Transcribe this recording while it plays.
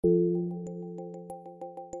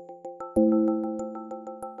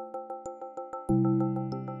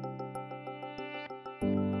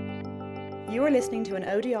You are listening to an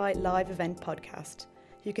ODI live event podcast.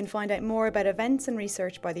 You can find out more about events and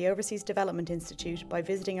research by the Overseas Development Institute by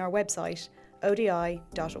visiting our website,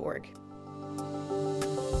 odi.org.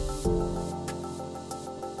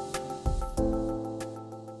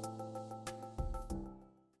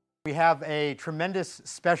 We have a tremendous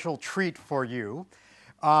special treat for you.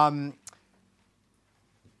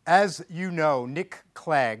 As you know, Nick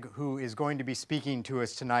Clegg, who is going to be speaking to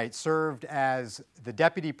us tonight, served as the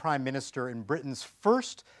Deputy Prime Minister in Britain's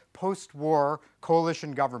first post-war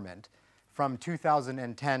coalition government from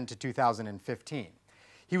 2010 to 2015.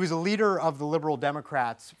 He was a leader of the Liberal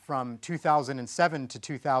Democrats from 2007 to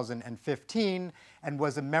 2015 and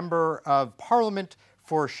was a member of Parliament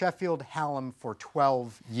for Sheffield Hallam for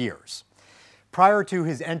 12 years. Prior to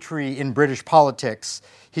his entry in British politics,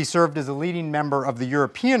 he served as a leading member of the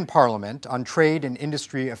European Parliament on trade and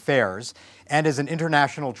industry affairs and as an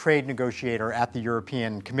international trade negotiator at the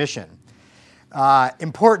European Commission.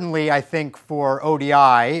 Importantly, I think for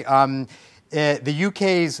ODI, the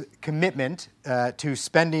UK's commitment to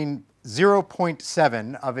spending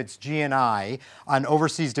 0.7 of its GNI on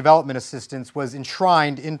overseas development assistance was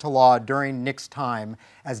enshrined into law during Nick's time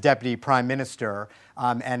as Deputy Prime Minister,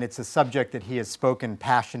 and it's a subject that he has spoken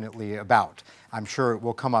passionately about. I'm sure it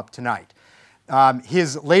will come up tonight.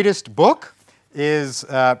 His latest book is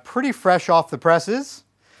pretty fresh off the presses,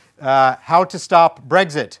 How to Stop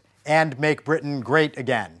Brexit and Make Britain Great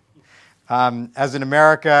Again. As an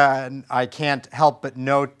American, I can't help but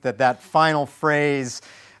note that final phrase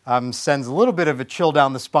sends a little bit of a chill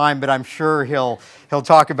down the spine, but I'm sure he'll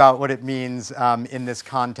talk about what it means in this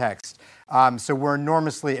context. So we're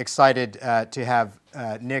enormously excited to have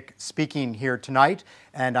Nick speaking here tonight,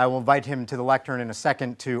 and I will invite him to the lectern in a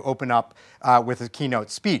second to open up with a keynote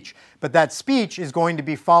speech. But that speech is going to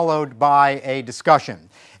be followed by a discussion,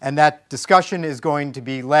 and that discussion is going to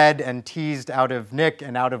be led and teased out of Nick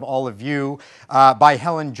and out of all of you by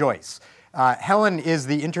Helen Joyce. Helen is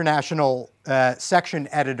the international section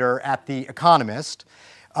editor at The Economist,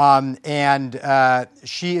 and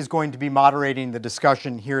she is going to be moderating the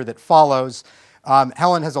discussion here that follows.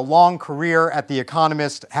 Helen has a long career at The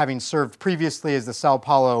Economist, having served previously as the Sao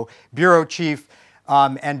Paulo bureau chief,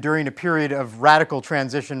 and during a period of radical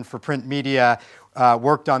transition for print media,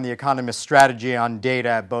 worked on The Economist strategy on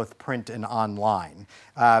data, both print and online.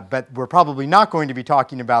 But we're probably not going to be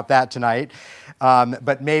talking about that tonight,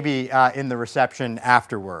 but maybe in the reception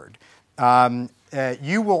afterward.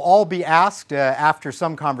 You will all be asked after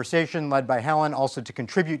some conversation led by Helen also to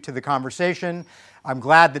contribute to the conversation. I'm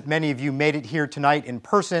glad that many of you made it here tonight in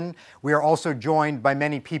person. We are also joined by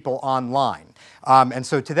many people online. And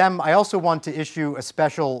so to them, I also want to issue a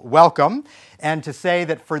special welcome and to say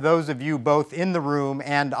that for those of you both in the room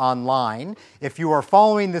and online, if you are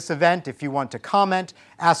following this event, if you want to comment,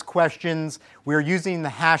 ask questions, we're using the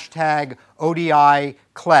hashtag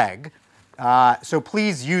ODIClegg. So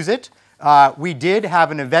please use it. We did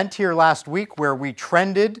have an event here last week where we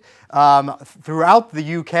trended throughout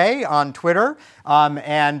the UK on Twitter,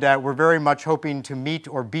 and we're very much hoping to meet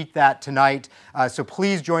or beat that tonight. So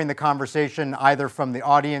please join the conversation either from the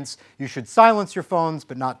audience. You should silence your phones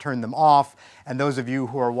but not turn them off. And those of you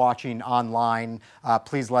who are watching online,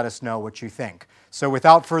 please let us know what you think. So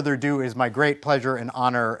without further ado, it is my great pleasure and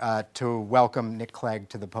honor to welcome Nick Clegg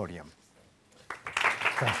to the podium.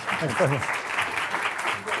 Thanks very much.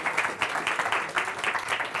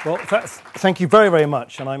 Well, thank you very, very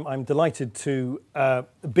much, and I'm delighted to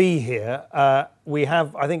be here. We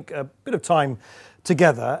have, I think, a bit of time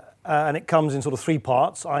together, and it comes in sort of three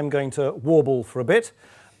parts. I'm going to warble for a bit,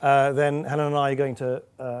 then Helen and I are going to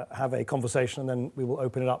have a conversation, and then we will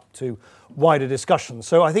open it up to wider discussion.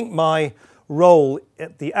 So I think my role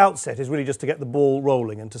at the outset is really just to get the ball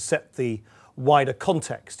rolling and to set the wider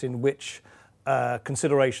context in which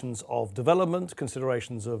considerations of development,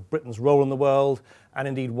 considerations of Britain's role in the world, and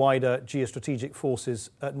indeed wider geostrategic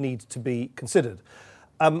forces need to be considered.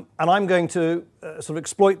 And I'm going to sort of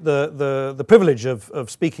exploit the privilege of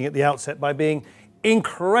speaking at the outset by being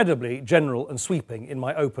incredibly general and sweeping in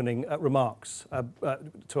my opening remarks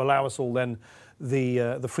to allow us all then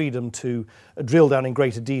the freedom to drill down in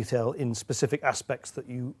greater detail in specific aspects that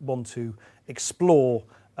you want to explore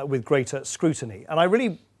with greater scrutiny. And I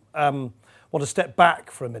really want to step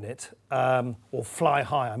back for a minute, or fly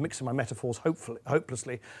high, I'm mixing my metaphors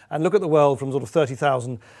hopelessly, and look at the world from sort of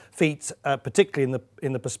 30,000 feet, particularly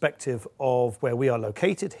in the perspective of where we are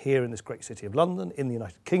located, here in this great city of London, in the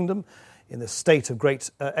United Kingdom, in the state of great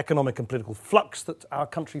economic and political flux that our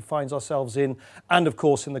country finds ourselves in, and of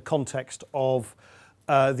course in the context of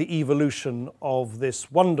the evolution of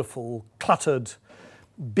this wonderful, cluttered,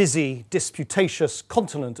 busy, disputatious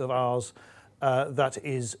continent of ours, that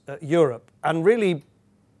is Europe. And really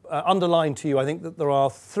underline to you, I think that there are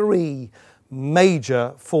three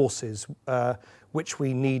major forces which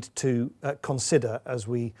we need to consider as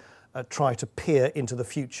we try to peer into the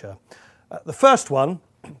future. The first one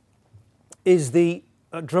is the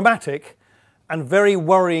dramatic and very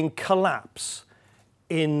worrying collapse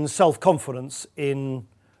in self-confidence in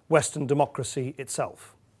Western democracy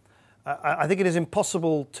itself. I think it is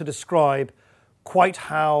impossible to describe quite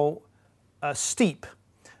how steep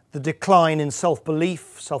the decline in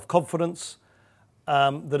self-belief, self-confidence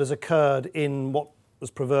that has occurred in what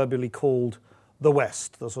was proverbially called the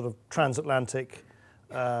West, the sort of transatlantic,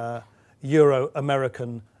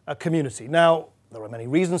 Euro-American community. Now, there are many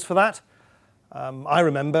reasons for that. I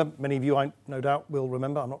remember, many of you I no doubt will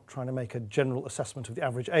remember, I'm not trying to make a general assessment of the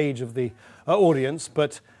average age of the audience,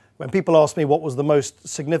 but when people ask me what was the most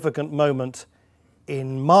significant moment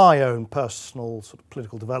in my own personal sort of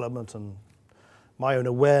political development and my own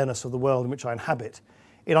awareness of the world in which I inhabit,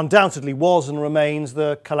 it undoubtedly was and remains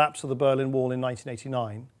the collapse of the Berlin Wall in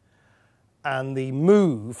 1989 and the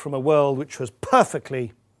move from a world which was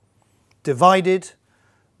perfectly divided,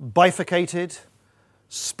 bifurcated,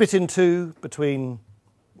 split in two between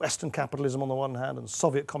Western capitalism on the one hand and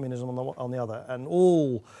Soviet communism on the other, and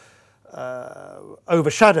all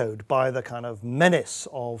overshadowed by the kind of menace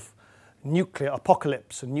of nuclear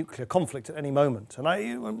apocalypse and nuclear conflict at any moment. And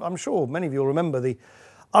I'm sure many of you will remember the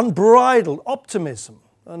unbridled optimism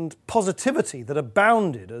and positivity that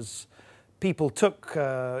abounded as people took,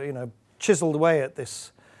 chiseled away at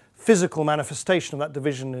this physical manifestation of that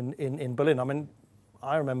division in Berlin. I mean,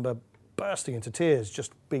 I remember bursting into tears,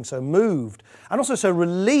 just being so moved and also so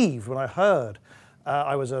relieved when I heard.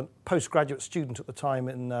 I was a postgraduate student at the time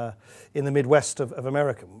in the Midwest of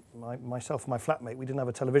America. Myself and my flatmate, we didn't have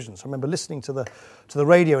a television, so I remember listening to the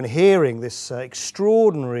radio and hearing this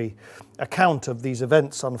extraordinary account of these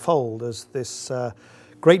events unfold as this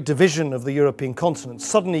great division of the European continent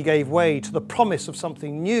suddenly gave way to the promise of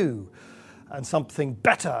something new and something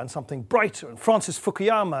better and something brighter. And Francis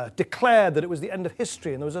Fukuyama declared that it was the end of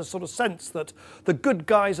history, and there was a sort of sense that the good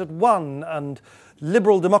guys had won and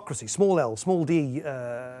liberal democracy, small l, small d,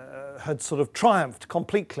 had sort of triumphed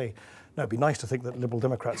completely. No, it'd be nice to think that Liberal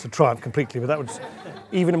Democrats had triumphed completely, but that would,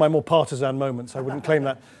 even in my more partisan moments, I wouldn't claim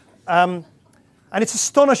that. And it's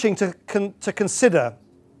astonishing to consider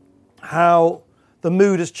how the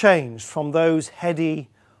mood has changed from those heady,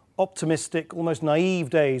 optimistic, almost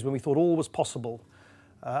naive days when we thought all was possible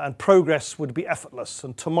and progress would be effortless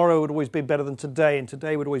and tomorrow would always be better than today and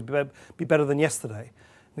today would always be better than yesterday.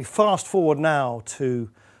 We fast forward now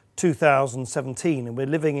to 2017 and we're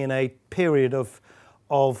living in a period of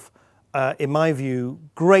in my view,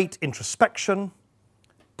 great introspection,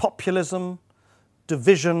 populism,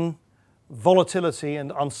 division, volatility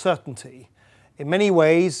and uncertainty. In many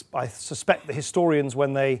ways, I suspect the historians,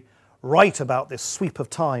 when they write about this sweep of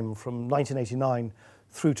time from 1989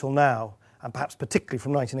 through till now, and perhaps particularly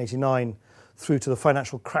from 1989 through to the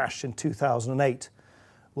financial crash in 2008,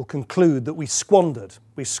 will conclude that we squandered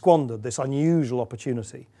this unusual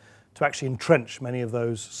opportunity to actually entrench many of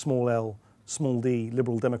those small l, small d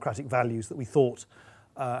liberal democratic values that we thought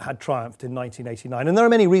had triumphed in 1989. And there are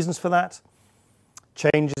many reasons for that.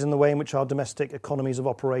 Changes in the way in which our domestic economies have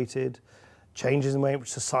operated, changes in the way in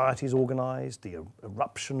which society is organised, the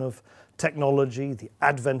eruption of technology, the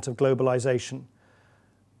advent of globalisation.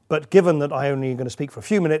 But given that I only am going to speak for a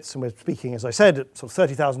few minutes, and we're speaking, as I said, at sort of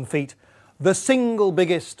 30,000 feet, the single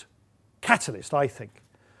biggest catalyst, I think,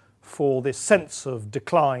 for this sense of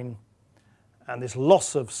decline and this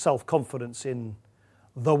loss of self-confidence in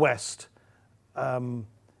the West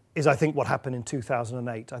is, I think, what happened in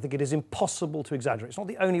 2008. I think it is impossible to exaggerate. It's not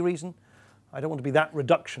the only reason. I don't want to be that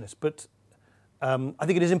reductionist, but I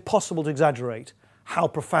think it is impossible to exaggerate how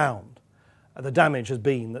profound the damage has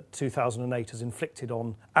been that 2008 has inflicted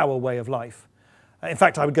on our way of life. In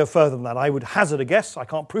fact, I would go further than that. I would hazard a guess, I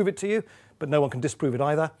can't prove it to you, but no one can disprove it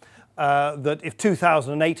either, that if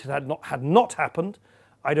 2008 had not happened,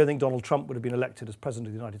 I don't think Donald Trump would have been elected as President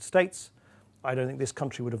of the United States. I don't think this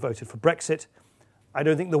country would have voted for Brexit. I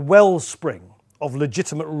don't think the wellspring of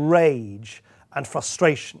legitimate rage and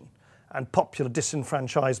frustration and popular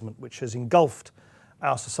disenfranchisement which has engulfed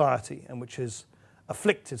our society and which has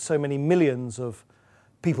afflicted so many millions of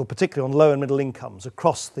people, particularly on low and middle incomes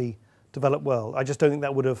across the developed world, I just don't think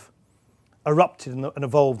that would have erupted and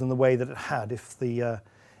evolved in the way that it had if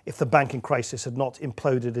the banking crisis had not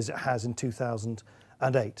imploded as it has in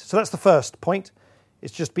 2008. So that's the first point,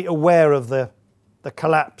 is just be aware of the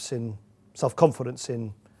collapse in self-confidence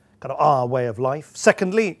in kind of our way of life.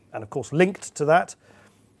 Secondly, and of course linked to that,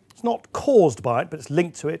 it's not caused by it, but it's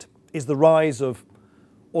linked to it, is the rise of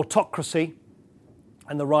autocracy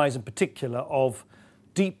and the rise in particular of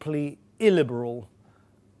deeply illiberal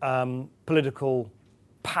political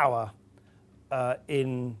power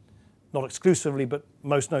in, not exclusively, but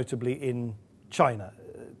most notably in China.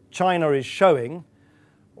 China is showing,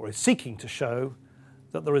 or is seeking to show,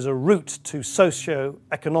 that there is a route to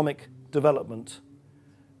socio-economic development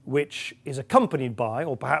which is accompanied by,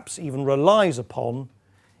 or perhaps even relies upon,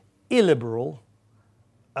 illiberal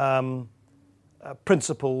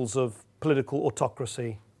principles of political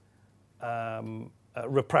autocracy,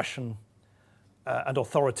 repression, and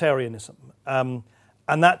authoritarianism. And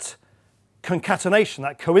that concatenation,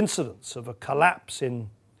 that coincidence of a collapse in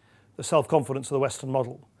the self-confidence of the Western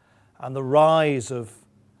model and the rise of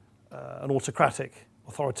an autocratic,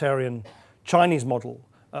 authoritarian Chinese model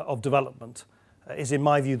of development is, in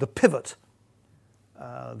my view, the pivot,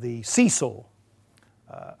 the seesaw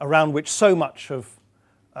around which so much of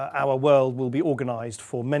our world will be organised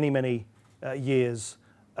for many, many years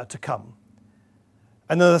to come.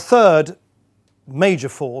 And then the third major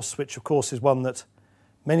force, which of course is one that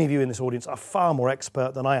many of you in this audience are far more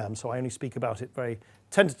expert than I am, so I only speak about it very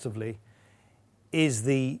tentatively, is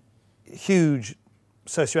the huge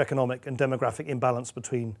socioeconomic and demographic imbalance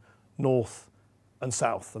between North and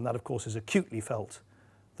South. And that, of course, is acutely felt,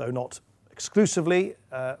 though not exclusively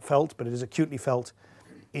felt, but it is acutely felt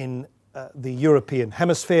in the European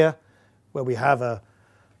hemisphere, where we have a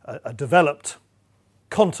developed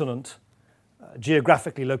continent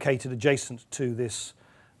geographically located adjacent to this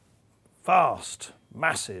vast,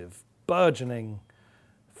 massive, burgeoning,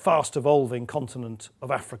 fast-evolving continent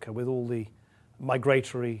of Africa, with all the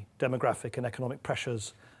migratory, demographic and economic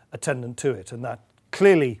pressures attendant to it. And that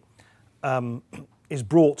clearly is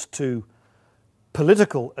brought to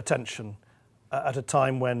political attention at a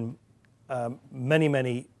time when many,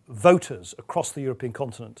 many voters across the European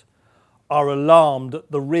continent are alarmed at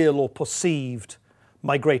the real or perceived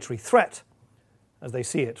migratory threat, as they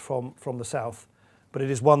see it from the south. But it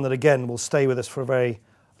is one that, again, will stay with us for a very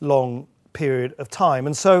long period of time.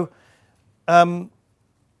 And so,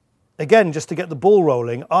 again, just to get the ball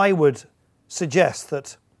rolling, I would suggest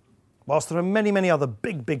that whilst there are many, many other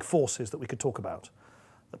big forces that we could talk about,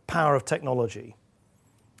 the power of technology,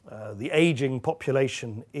 the aging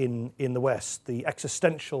population in the West, the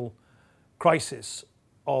existential crisis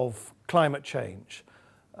of climate change,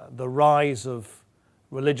 the rise of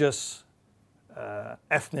religious,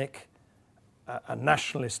 ethnic, and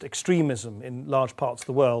nationalist extremism in large parts of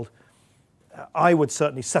the world, I would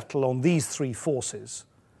certainly settle on these three forces: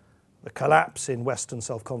 the collapse in Western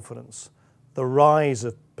self-confidence, the rise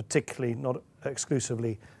of particularly, not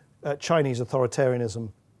exclusively, Chinese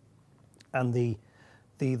authoritarianism, and the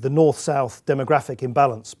north-south demographic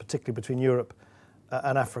imbalance, particularly between Europe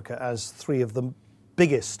and Africa, as three of the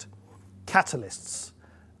biggest catalysts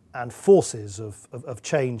and forces of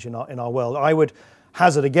change in our world. I would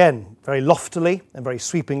hazard again, very loftily and very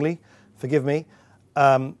sweepingly, forgive me,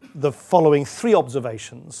 the following three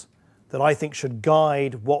observations that I think should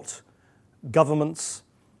guide what governments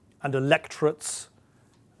and electorates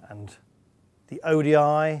and the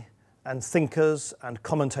ODI and thinkers and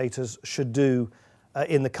commentators should do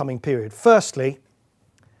in the coming period. Firstly,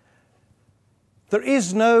 there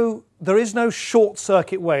is no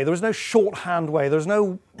short-circuit way, there is no shorthand way, there is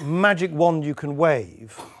no magic wand you can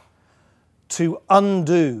wave to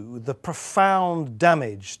undo the profound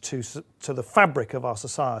damage to the fabric of our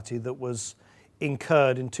society that was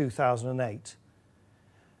incurred in 2008.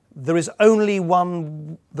 There's only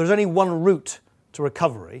one route to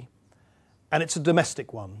recovery, and it's a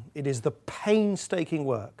domestic one. It is the painstaking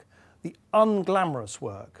work, the unglamorous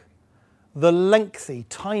work, the lengthy,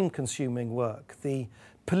 time-consuming work, the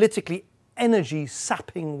politically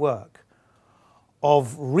energy-sapping work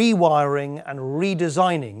of rewiring and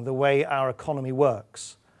redesigning the way our economy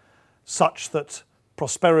works, such that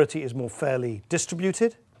prosperity is more fairly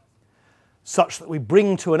distributed, such that we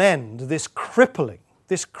bring to an end this crippling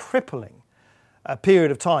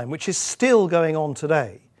period of time, which is still going on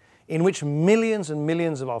today, in which millions and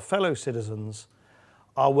millions of our fellow citizens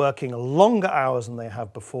are working longer hours than they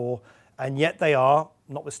have before, and yet they are,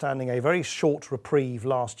 notwithstanding a very short reprieve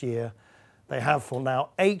last year, they have for now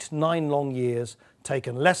 8-9 long years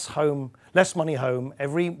taken less money home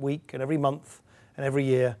every week and every month and every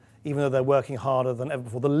year, even though they're working harder than ever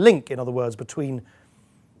before. The link, in other words, between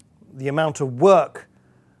the amount of work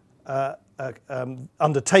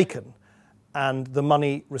undertaken and the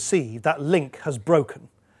money received, that link has broken.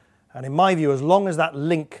 And in my view, as long as that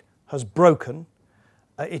link has broken,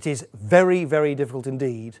 it is very, very difficult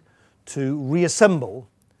indeed to reassemble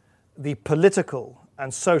the political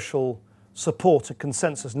and social support and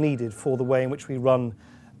consensus needed for the way in which we run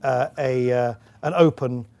an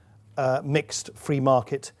open, mixed, free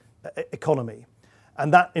market economy.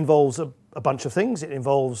 And that involves a bunch of things. It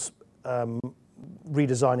involves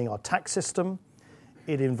redesigning our tax system.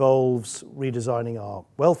 It involves redesigning our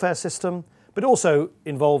welfare system. But it also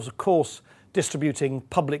involves, of course, distributing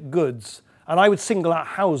public goods. And I would single out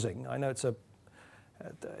housing. I know it's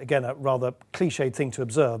again, a rather cliched thing to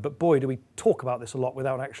observe, but boy, do we talk about this a lot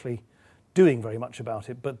without actually doing very much about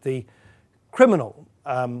it. But the criminal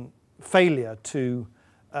failure to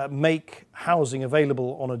make housing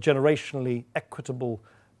available on a generationally equitable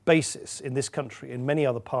basis in this country, in many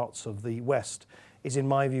other parts of the West, is, in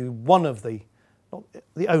my view, one of the, not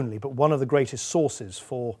the only, but one of the greatest sources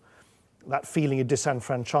for that feeling of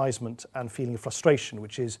disenfranchisement and feeling of frustration,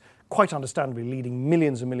 which is quite understandably leading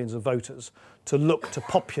millions and millions of voters to look to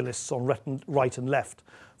populists on right and left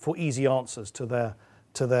for easy answers to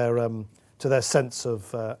their sense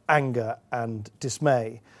of anger and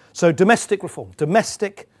dismay. So domestic reform,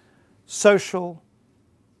 domestic, social,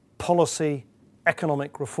 policy,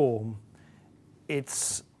 economic reform,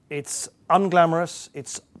 it's unglamorous,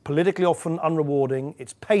 it's politically often unrewarding,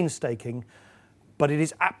 it's painstaking, but it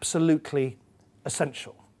is absolutely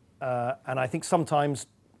essential. And I think sometimes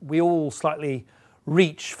we all slightly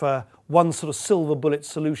reach for one sort of silver bullet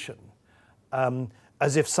solution,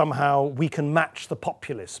 as if somehow we can match the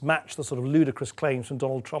populists, match the sort of ludicrous claims from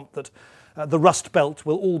Donald Trump that the Rust Belt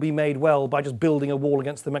will all be made well by just building a wall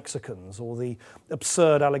against the Mexicans, or the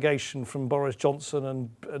absurd allegation from Boris Johnson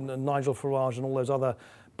and Nigel Farage and all those other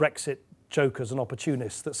Brexit jokers and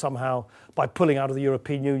opportunists that somehow by pulling out of the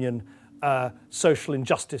European Union, social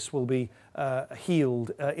injustice will be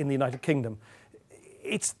healed in the United Kingdom.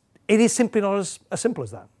 It is simply not as simple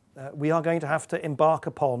as that. We are going to have to embark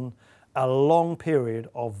upon a long period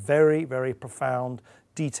of very, very profound,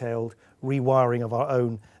 detailed rewiring of our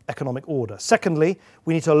own economic order. Secondly,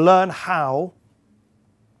 we need to learn how,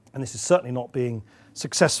 and this is certainly not being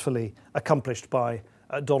successfully accomplished by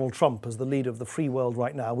Donald Trump as the leader of the free world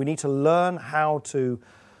right now, we need to learn how to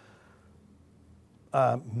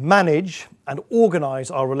manage and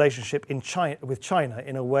organize our relationship with China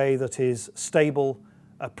in a way that is stable,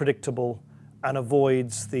 predictable, and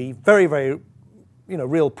avoids the very, very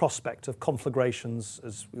real prospect of conflagrations.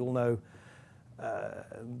 As we all know,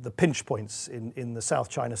 the pinch points in the South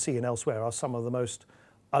China Sea and elsewhere are some of the most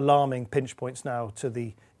alarming pinch points now to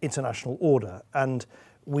the international order. And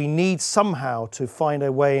we need somehow to find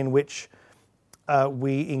a way in which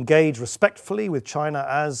we engage respectfully with China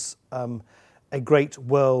as a great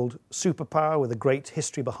world superpower with a great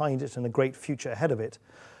history behind it and a great future ahead of it,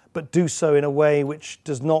 but do so in a way which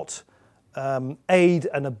does not aid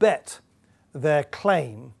and abet their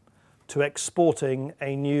claim to exporting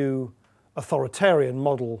a new authoritarian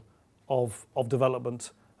model of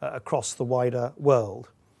development across the wider world.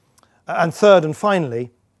 And third and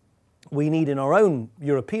finally, we need in our own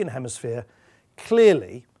European hemisphere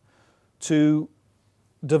clearly to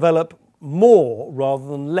develop more rather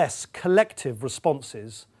than less collective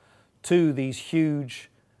responses to these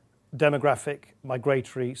huge demographic,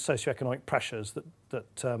 migratory, socioeconomic pressures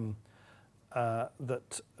that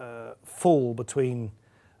fall between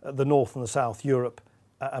the North and the South, Europe,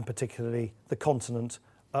 and particularly the continent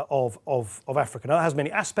of Africa. Now, that has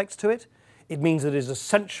many aspects to it. It means that it is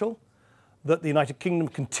essential that the United Kingdom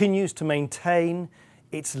continues to maintain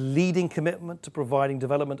its leading commitment to providing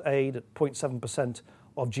development aid at 0.7%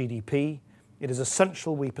 of GDP. It is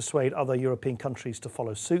essential we persuade other European countries to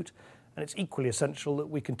follow suit, and it's equally essential that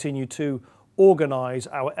we continue to organise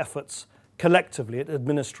our efforts collectively at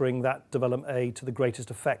administering that development aid to the greatest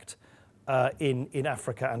effect in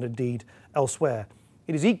Africa and indeed elsewhere.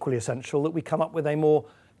 It is equally essential that we come up with a more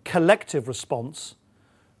collective response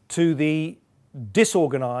to the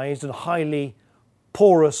disorganised and highly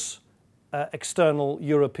porous external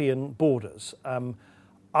European borders.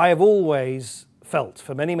 I have always felt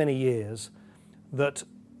for many, many years that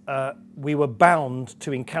we were bound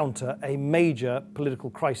to encounter a major political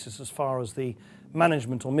crisis as far as the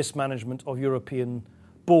management or mismanagement of European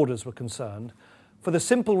borders were concerned, for the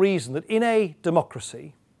simple reason that in a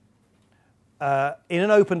democracy, in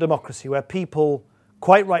an open democracy where people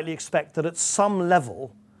quite rightly expect that at some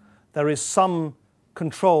level there is some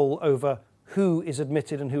control over who is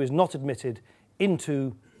admitted and who is not admitted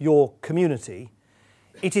into your community,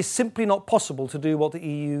 it is simply not possible to do what the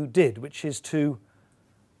EU did, which is to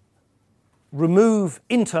remove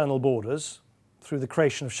internal borders through the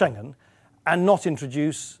creation of Schengen and not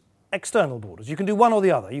introduce external borders. You can do one or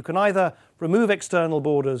the other. You can either remove external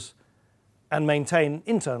borders and maintain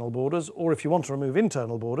internal borders, or if you want to remove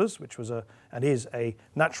internal borders, which was and is a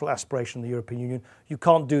natural aspiration of the European Union, you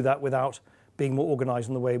can't do that without being more organised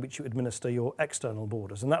in the way in which you administer your external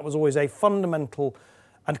borders. And that was always a fundamental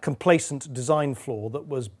and complacent design flaw that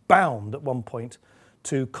was bound at one point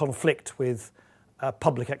to conflict with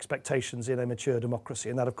public expectations in a mature democracy.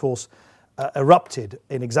 And that, of course, erupted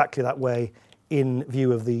in exactly that way in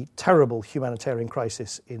view of the terrible humanitarian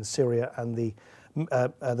crisis in Syria and the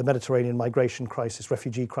Mediterranean migration crisis,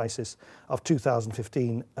 refugee crisis of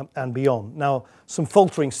 2015 and beyond. Now, some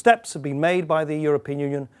faltering steps have been made by the European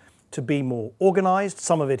Union to be more organised.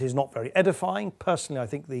 Some of it is not very edifying. Personally, I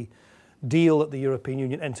think the deal that the European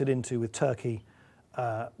Union entered into with Turkey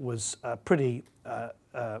was pretty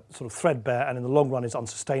sort of threadbare and in the long run is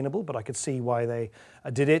unsustainable, but I could see why they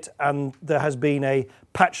did it. And there has been a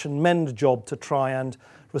patch and mend job to try and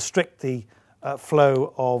restrict the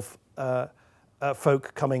flow of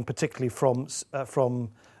folk coming particularly from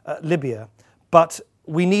Libya. But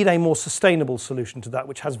we need a more sustainable solution to that,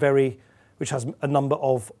 which has a number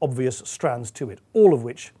of obvious strands to it, all of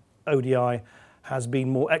which ODI has been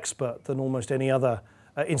more expert than almost any other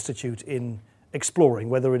institute in exploring,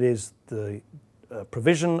 whether it is the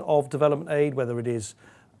provision of development aid, whether it is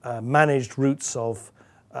managed routes of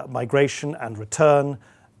migration and return,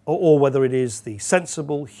 or whether it is the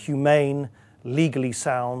sensible, humane, legally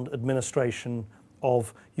sound administration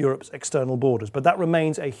of Europe's external borders. But that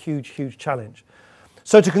remains a huge, huge challenge.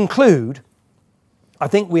 So to conclude, I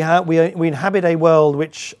think we inhabit a world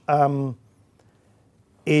which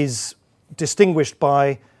is distinguished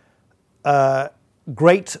by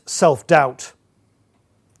great self-doubt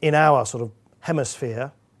in our sort of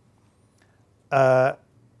hemisphere,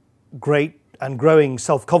 great and growing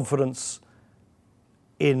self-confidence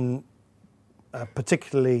in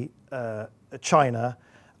particularly China,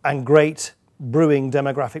 and great brewing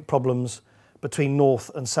demographic problems between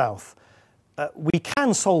North and South. We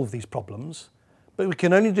can solve these problems, but we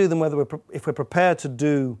can only do them if we're prepared to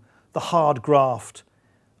do the hard graft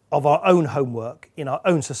of our own homework in our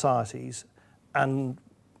own societies and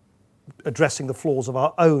addressing the flaws of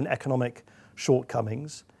our own economic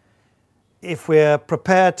shortcomings. If we're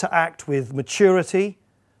prepared to act with maturity,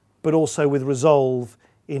 but also with resolve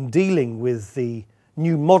in dealing with the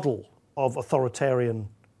new model of authoritarian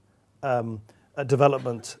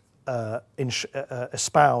development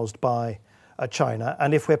espoused by China,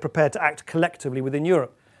 and if we're prepared to act collectively within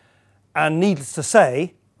Europe. And needless to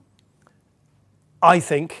say, I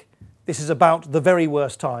think this is about the very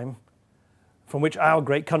worst time from which our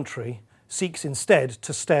great country seeks instead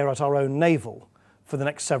to stare at our own navel for the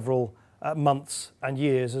next several months and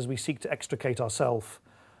years as we seek to extricate ourselves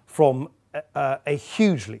from a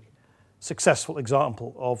hugely successful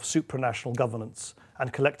example of supranational governance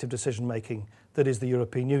and collective decision-making that is the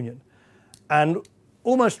European Union. And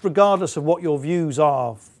almost regardless of what your views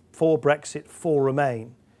are for Brexit, for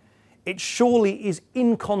Remain, it surely is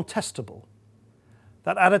incontestable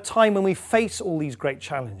that at a time when we face all these great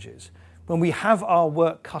challenges, when we have our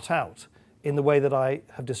work cut out in the way that I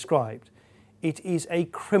have described, it is a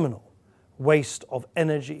criminal waste of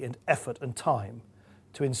energy and effort and time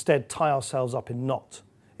to instead tie ourselves up in knots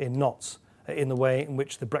in the way in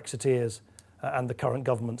which the Brexiteers and the current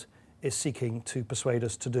government is seeking to persuade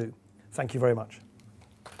us to do. Thank you very much.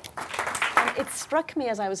 It struck me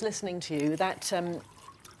as I was listening to you that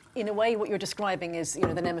in a way what you're describing is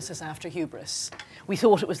the nemesis after hubris. We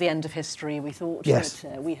thought it was the end of history. We thought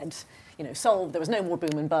that we had solved, there was no more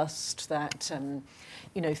boom and bust, that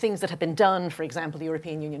things that had been done, for example, the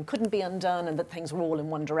European Union couldn't be undone, and that things were all in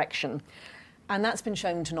one direction. And that's been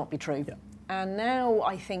shown to not be true. Yeah. And now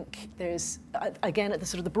I think there's, again, at the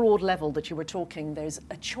sort of the broad level that you were talking, there's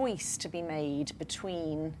a choice to be made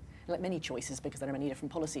between, like many choices because there are many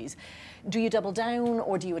different policies. Do you double down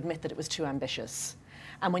or do you admit that it was too ambitious?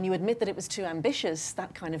 And when you admit that it was too ambitious,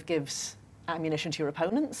 that kind of gives ammunition to your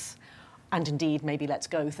opponents. And indeed, maybe lets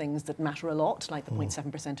go things that matter a lot, like the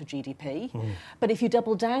 0.7% of GDP. But if you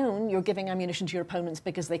double down, you're giving ammunition to your opponents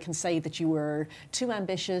because they can say that you were too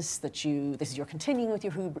ambitious, that you're continuing with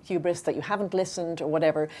your hubris, that you haven't listened, or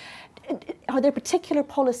whatever. Are there particular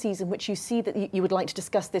policies in which you see that you would like to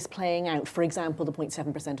discuss this playing out? For example, the 0.7%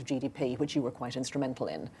 of GDP, which you were quite instrumental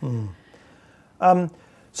in.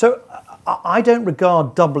 So I don't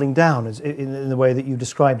regard doubling down as in the way that you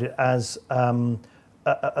described it as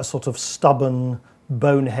a sort of stubborn,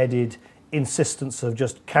 boneheaded insistence of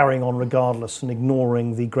just carrying on regardless and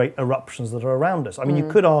ignoring the great eruptions that are around us. I mean, you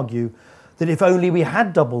could argue that if only we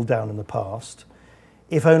had doubled down in the past,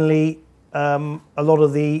 if only a lot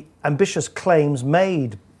of the ambitious claims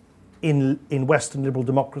made in Western liberal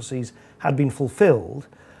democracies had been fulfilled,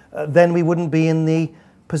 then we wouldn't be in the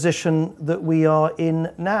position that we are in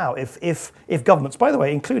now. If governments, by the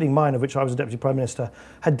way, including mine, of which I was a Deputy Prime Minister,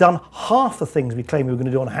 had done half the things we claimed we were going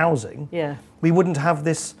to do on housing, we wouldn't have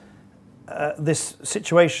this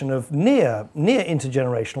situation of near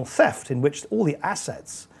intergenerational theft, in which all the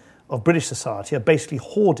assets of British society are basically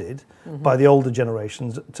hoarded by the older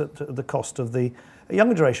generations to the cost of the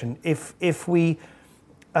younger generation. If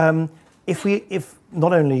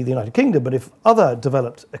not only the United Kingdom, but if other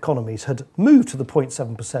developed economies had moved to the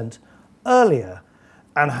 0.7% earlier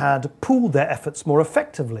and had pooled their efforts more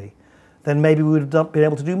effectively, then maybe we would have been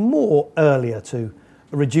able to do more earlier to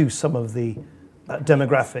reduce some of the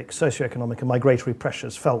demographic, socioeconomic and migratory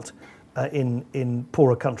pressures felt in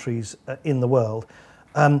poorer countries in the world.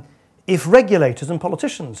 If regulators and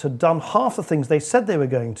politicians had done half the things they said they were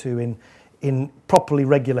going to in properly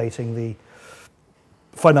regulating the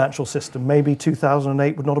financial system, maybe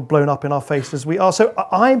 2008 would not have blown up in our face as we are. So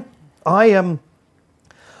I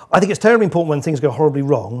think it's terribly important when things go horribly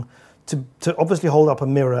wrong to obviously hold up a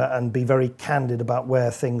mirror and be very candid about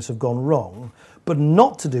where things have gone wrong, but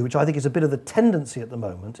not to do, which I think is a bit of the tendency at the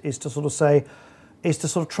moment, is to sort of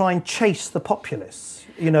try and chase the populists.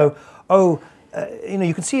 You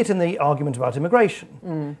can see it in the argument about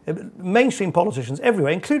immigration. Mainstream politicians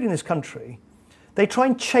everywhere, including this country, they try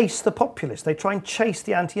and chase the populists. They try and chase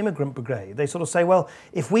the anti-immigrant brigade. They sort of say, well,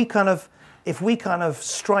 if we kind of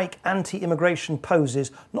strike anti-immigration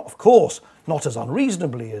poses, not as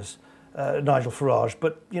unreasonably as Nigel Farage,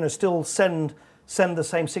 but still send the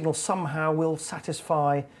same signal, somehow will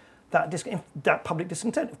satisfy that public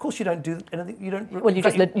discontent. Of course, you don't do anything. You don't. Well, you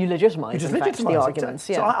legitimise the arguments.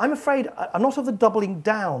 Yeah. So I'm afraid I'm not of the doubling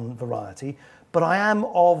down variety, but I am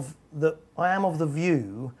of the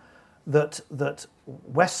view that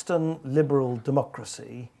Western liberal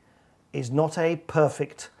democracy is not a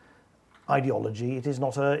perfect ideology. It is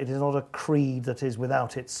not a creed that is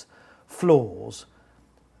without its flaws.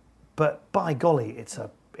 But by golly, it's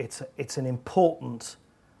an important,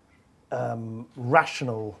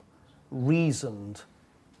 rational, reasoned,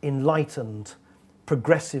 enlightened,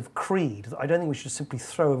 progressive creed that I don't think we should simply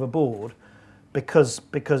throw overboard because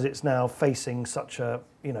it's now facing such a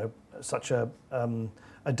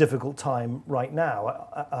difficult time right now.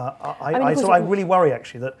 I really worry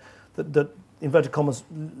actually that inverted commas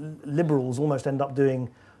liberals almost end up doing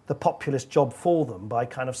the populist job for them by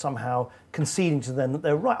kind of somehow conceding to them that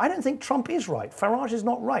they're right. I don't think Trump is right. Farage is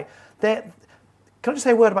not right. Can I just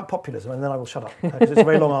say a word about populism and then I will shut up because it's a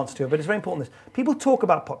very long answer to it, but it's very important. People talk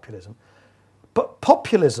about populism, but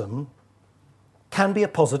populism can be a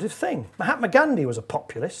positive thing. Mahatma Gandhi was a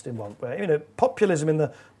populist in one way. Populism in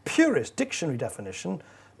the purest dictionary definition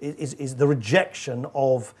is the rejection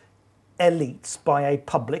of elites by a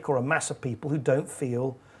public or a mass of people who don't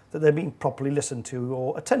feel that they're being properly listened to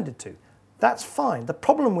or attended to. That's fine. The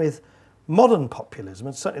problem with modern populism,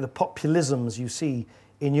 and certainly the populisms you see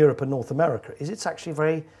in Europe and North America, is it's actually a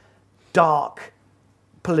very dark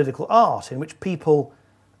political art in which people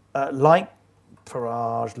like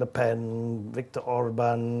Farage, Le Pen, Viktor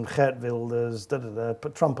Orban, Geert Wilders,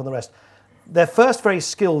 Trump and the rest, they're first very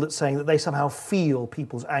skilled at saying that they somehow feel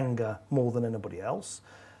people's anger more than anybody else.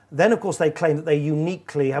 Then, of course, they claim that they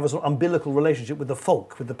uniquely have a sort of umbilical relationship with the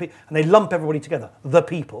folk, with the people, and they lump everybody together. The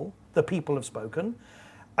people have spoken.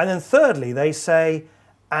 And then thirdly, they say,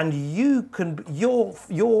 and your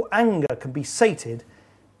anger can be sated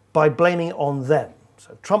by blaming it on them.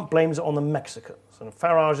 So Trump blames it on the Mexicans, and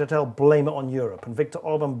Farage et blame it on Europe, and Viktor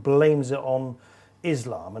Orban blames it on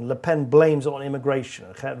Islam, and Le Pen blames it on immigration,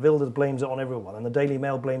 and Geert Wilders blames it on everyone, and the Daily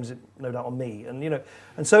Mail blames it, no doubt, on me.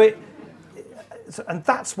 And so and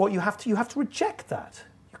that's what you have to reject that.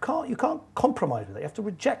 You can't compromise with it. You have to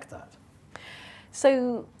reject that.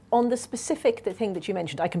 So on the specific thing that you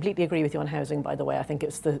mentioned, I completely agree with you on housing, by the way. I think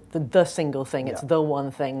it's the single thing. It's the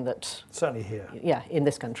one thing that... Certainly here. Yeah, in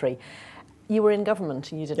this country. You were in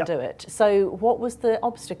government and you didn't do it. So what was the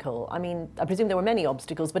obstacle? I mean, I presume there were many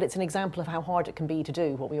obstacles, but it's an example of how hard it can be to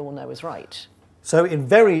do what we all know is right. So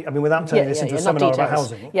without turning this into a seminar about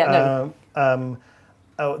housing,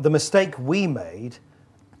 the mistake we made,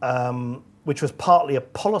 which was partly a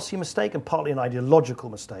policy mistake and partly an ideological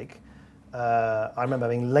mistake, I remember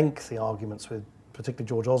having lengthy arguments with particularly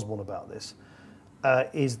George Osborne about this,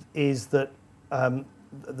 is that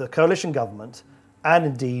the coalition government and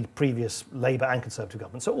indeed previous Labour and Conservative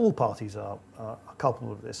governments, so all parties are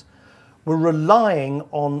culpable of this, were relying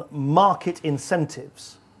on market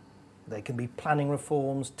incentives. They can be planning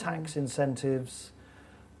reforms, tax incentives,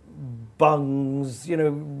 bungs,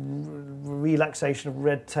 relaxation of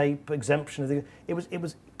red tape, exemption of it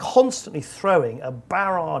was constantly throwing a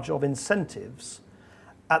barrage of incentives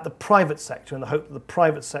at the private sector in the hope that the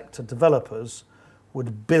private sector developers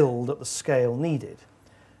would build at the scale needed.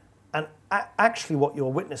 And actually what you're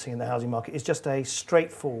witnessing in the housing market is just a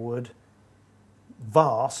straightforward,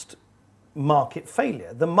 vast market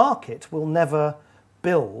failure. The market will never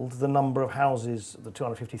build the number of houses, the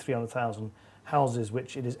 250, 300,000 houses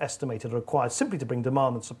which it is estimated are required simply to bring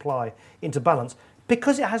demand and supply into balance,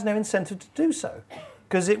 because it has no incentive to do so,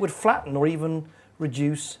 because it would flatten or even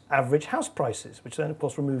reduce average house prices, which then of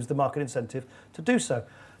course removes the market incentive to do so.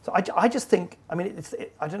 So I just think, I mean,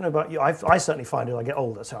 I don't know about you, I certainly find it as I get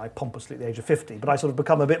older, so I pompously at the age of 50, but I sort of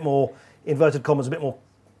become a bit more, inverted commas, a bit more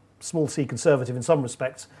small c conservative in some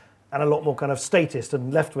respects, and a lot more kind of statist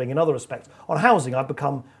and left-wing in other respects. On housing, I've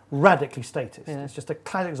become radically statist. Yeah. It's just a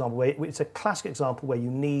classic example where you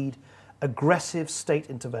need aggressive state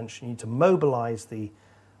intervention. You need to mobilise the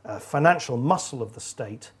financial muscle of the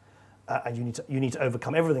state, and you need to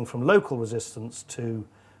overcome everything from local resistance to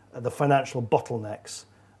the financial bottlenecks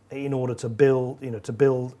in order to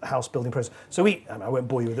build house building process. So I won't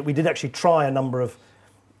bore you with it. We did actually try a number of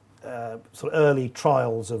sort of early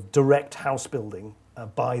trials of direct house building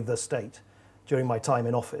by the state during my time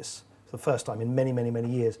in office, for the first time in many, many, many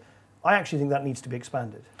years. I actually think that needs to be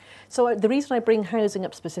expanded. So the reason I bring housing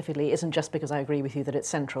up specifically isn't just because I agree with you that it's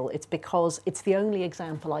central, it's because it's the only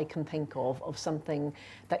example I can think of something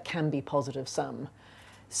that can be positive sum.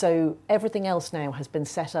 So everything else now has been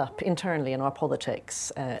set up internally in our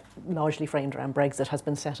politics, largely framed around Brexit, has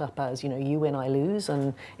been set up as, you win, I lose,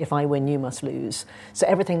 and if I win, you must lose. So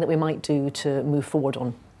everything that we might do to move forward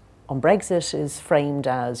on Brexit is framed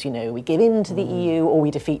as, we give in to the EU or we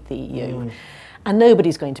defeat the EU. And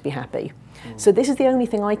nobody's going to be happy. So this is the only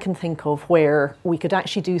thing I can think of where we could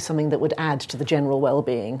actually do something that would add to the general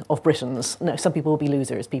well-being of Britons. No, some people will be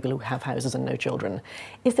losers, people who have houses and no children.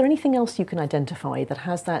 Is there anything else you can identify that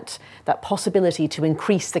has that possibility to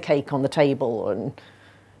increase the cake on the table? And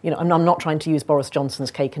I'm not trying to use Boris Johnson's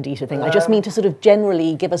cake and eater thing. I just mean to sort of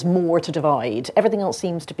generally give us more to divide. Everything else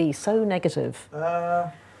seems to be so negative.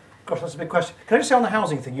 Gosh, that's a big question. Can I just say on the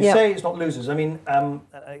housing thing, you say it's not losers. I mean,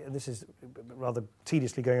 this is rather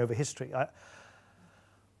tediously going over history.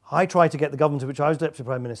 I tried to get the government, of which I was Deputy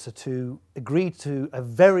Prime Minister, to agree to a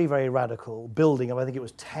very, very radical building of, I think it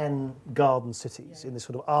was 10 garden cities in this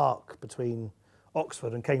sort of arc between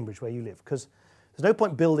Oxford and Cambridge, where you live. Because there's no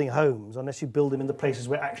point building homes unless you build them in the places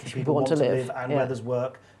where actually people want to live and where there's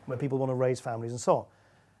work, and where people want to raise families and so on.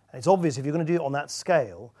 And it's obvious if you're going to do it on that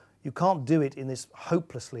scale, you can't do it in this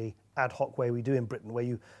hopelessly ad hoc way we do in Britain, where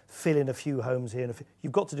you fill in a few homes here.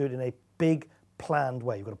 You've got to do it in a big, planned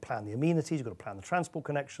way. You've got to plan the amenities, you've got to plan the transport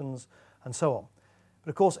connections, and so on.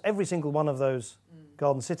 But of course, every single one of those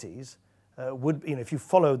garden cities would, if you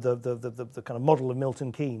followed the kind of model of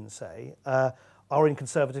Milton Keynes, say, are in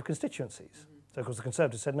Conservative constituencies. So, of course, the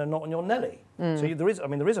Conservatives said, no, not on your Nelly. So there is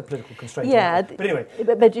a political constraint. Yeah, but anyway.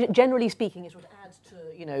 But generally speaking, it would add to,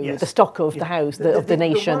 the stock of the house, of the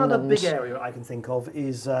nation. One other big area I can think of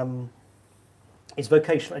is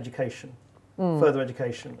vocational education, further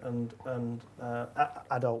education, and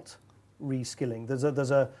adult reskilling.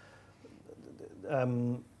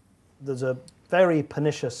 There's a very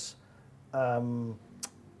pernicious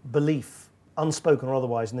belief, unspoken or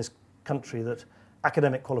otherwise, in this country that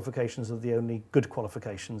academic qualifications are the only good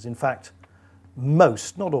qualifications. In fact,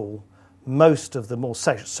 most, not all, most of the more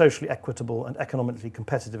socially equitable and economically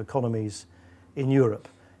competitive economies in Europe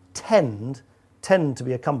tend to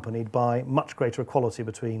be accompanied by much greater equality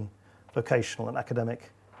between vocational and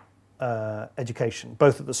academic education,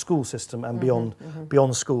 both at the school system and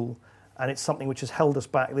beyond school. And it's something which has held us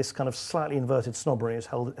back. This kind of slightly inverted snobbery has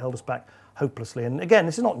held us back hopelessly. And again,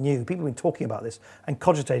 this is not new. People have been talking about this and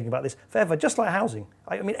cogitating about this forever, just like housing.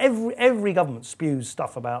 I mean, every government spews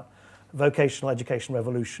stuff about vocational education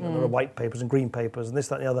revolution, and there are white papers and green papers and this,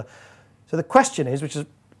 that, and the other. So the question is, which is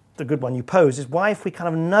the good one you pose, is why, if we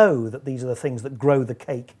kind of know that these are the things that grow the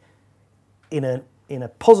cake in a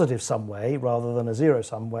positive sum way rather than a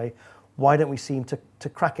zero-sum way, why don't we seem to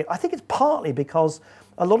crack it? I think it's partly because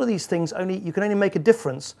a lot of these things you can only make a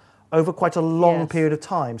difference over quite a long period of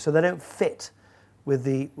time, so they don't fit with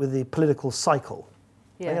the political cycle.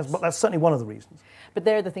 Yes. That's certainly one of the reasons. But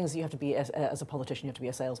they're the things that you have to be, as a politician, you have to be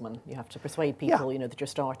a salesman. You have to persuade people, that you're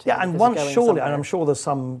starting. Yeah, and surely, and I'm sure there's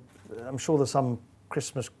some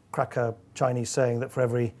Christmas cracker Chinese saying that for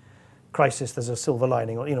every crisis, there's a silver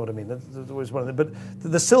lining, or you know what I mean. There was one of but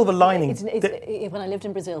the silver lining. When I lived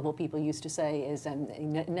in Brazil, what people used to say is,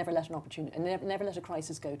 never let an opportunity, never let a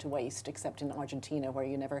crisis go to waste. Except in Argentina, where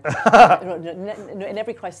you never. In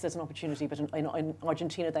every crisis, there's an opportunity, but in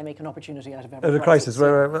Argentina, they make an opportunity out of every crisis.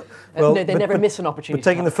 Well, no, they never miss an opportunity. But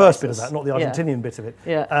taking the first bit of that, not the Argentinian bit of it.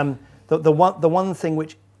 Yeah. The one thing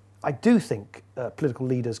which I do think political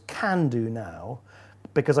leaders can do now,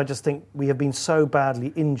 because I just think we have been so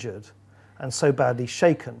badly injured and so badly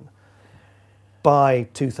shaken by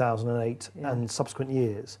 2008 and subsequent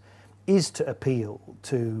years, is to appeal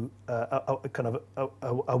to a kind of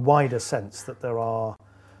a wider sense that there are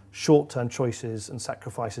short-term choices and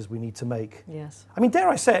sacrifices we need to make. Yes. I mean, dare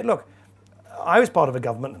I say it, look, I was part of a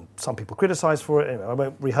government, and some people criticise for it, anyway, I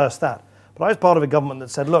won't rehearse that, but I was part of a government that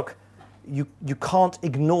said, look, you can't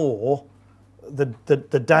ignore the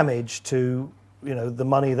damage to, you know, the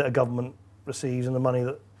money that a government receives and the money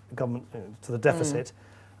that the government, to the deficit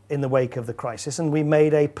in the wake of the crisis. And we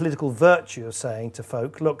made a political virtue of saying to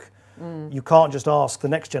folk, look, you can't just ask the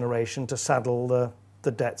next generation to saddle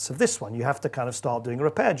the debts of this one. You have to kind of start doing a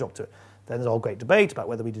repair job to it. Then there's a whole great debate about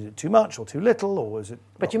whether we did it too much or too little, or was it...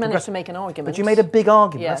 But you managed to make an argument. But you made a big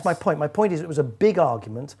argument. Yes. That's my point. My point is it was a big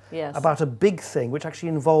argument about a big thing which actually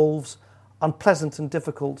involves unpleasant and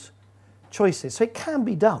difficult choices. So it can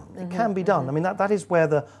be done. It can be done. I mean, that is where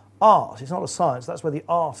the art, it's not a science, that's where the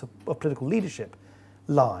art of political leadership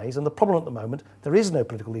lies. And the problem at the moment, there is no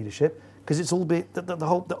political leadership, because it's all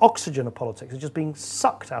the oxygen of politics is just being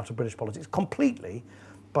sucked out of British politics completely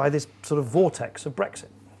by this sort of vortex of Brexit.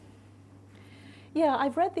 Yeah,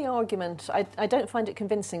 I've read the argument. I don't find it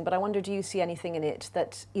convincing, but I wonder, do you see anything in it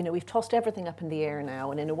that, you know, we've tossed everything up in the air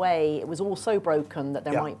now, and in a way it was all so broken that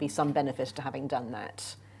there might be some benefit to having done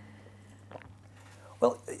that?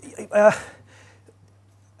 Well,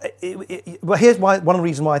 here's one of the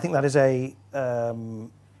reasons why I think that is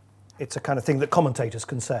it's a kind of thing that commentators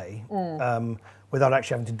can say without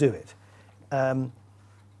actually having to do it.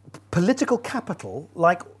 Political capital,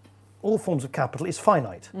 like all forms of capital, is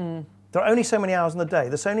finite. There are only so many hours in the day.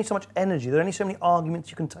 There's only so much energy. There are only so many arguments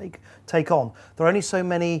you can take on. There are only so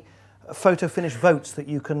many photo-finish votes that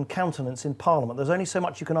you can countenance in Parliament. There's only so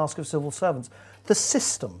much you can ask of civil servants. The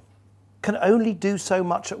system can only do so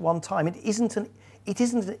much at one time. It isn't an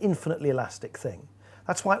infinitely elastic thing.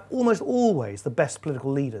 That's why almost always the best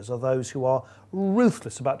political leaders are those who are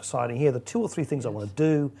ruthless about deciding, here are the 2 or 3 things I want to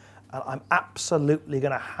do, and I'm absolutely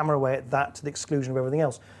going to hammer away at that to the exclusion of everything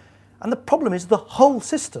else. And the problem is the whole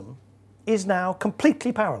system is now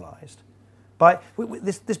completely paralysed.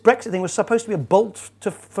 This Brexit thing was supposed to be a bolt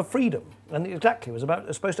for freedom, and exactly, it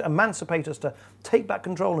was supposed to emancipate us, to take back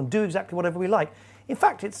control and do exactly whatever we like. In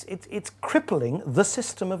fact, it's crippling the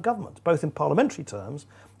system of government, both in parliamentary terms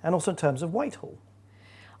and also in terms of Whitehall.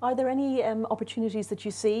 Are there any opportunities that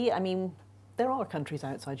you see? I mean, there are countries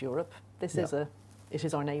outside Europe. It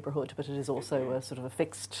is our neighbourhood, but it is also a sort of a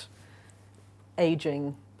fixed,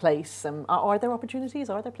 ageing place. Are there opportunities?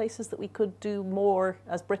 Are there places that we could do more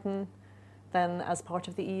as Britain than as part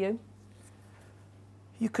of the EU?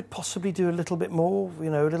 You could possibly do a little bit more, a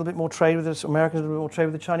little bit more trade with the Americans, a little bit more trade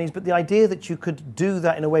with the Chinese. But the idea that you could do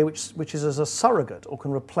that in a way which is as a surrogate or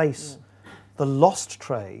can replace the lost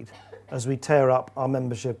trade as we tear up our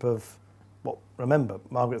membership of, remember,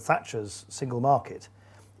 Margaret Thatcher's single market,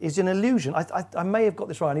 is an illusion. I may have got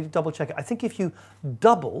this right. I need to double check it. I think if you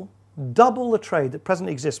double the trade that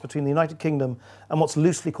presently exists between the United Kingdom and what's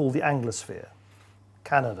loosely called the Anglosphere,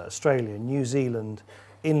 Canada, Australia, New Zealand,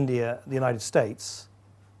 India, the United States,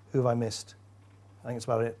 who have I missed? I think it's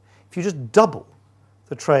about it. If you just double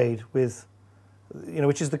the trade with,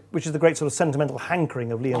 which is the great sort of sentimental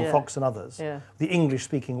hankering of Liam Fox and others, the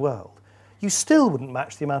English-speaking world, you still wouldn't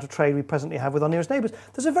match the amount of trade we presently have with our nearest neighbours.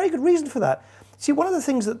 There's a very good reason for that. See, one of the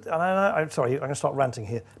things that, I'm sorry, I'm going to start ranting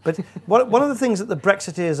here, but one of the things that the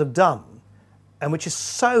Brexiteers have done, and which is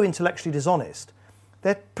so intellectually dishonest,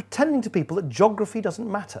 they're pretending to people that geography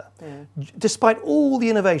doesn't matter. Despite all the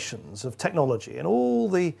innovations of technology and all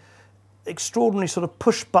the extraordinary sort of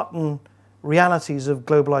push-button realities of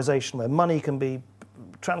globalisation where money can be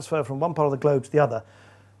transferred from one part of the globe to the other,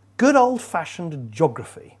 good old-fashioned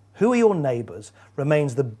geography, who are your neighbours,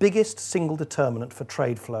 remains the biggest single determinant for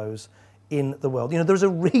trade flows in the world. There's a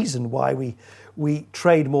reason why we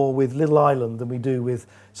trade more with Little Island than we do with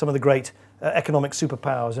some of the great economic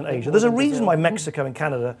superpowers in Asia. There's a reason why Mexico and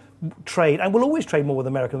Canada trade, and will always trade more with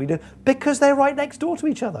America than we do, because they're right next door to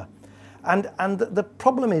each other. And the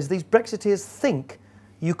problem is these Brexiteers think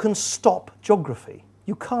you can stop geography.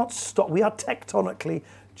 You can't stop. We are tectonically,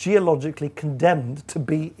 geologically condemned to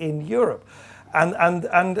be in Europe. And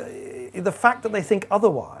the fact that they think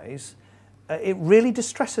otherwise it really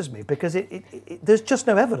distresses me because there's just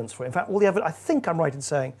no evidence for it. In fact, all the evidence, I think I'm right in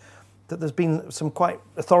saying that there's been some quite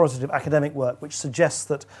authoritative academic work which suggests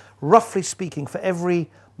that, roughly speaking, for every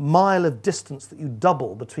mile of distance that you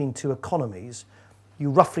double between two economies, you,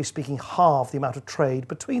 roughly speaking, halve the amount of trade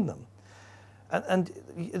between them. And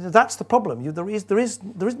that's the problem. There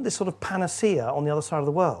isn't this sort of panacea on the other side of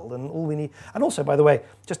the world, and all we need. And also, by the way,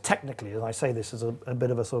 just technically, and I say this as a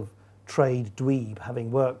bit of a sort of trade dweeb, having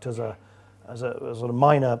worked as a sort of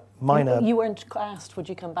minor. You weren't asked. Would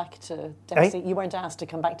you come back to Dex? You weren't asked to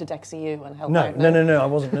come back to DexEU and help out. No, I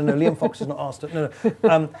wasn't. No, Liam Fox is not asked. No.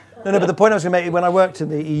 But the point I was going to make, when I worked in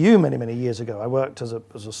the EU many years ago, I worked as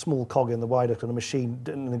a small cog in the wider kind of machine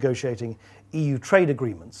negotiating EU trade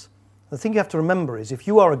agreements. The thing you have to remember is if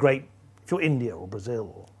you're India or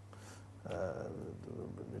Brazil or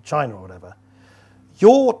China or whatever,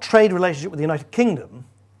 your trade relationship with the United Kingdom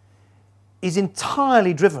is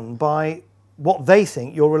entirely driven by what they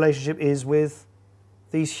think your relationship is with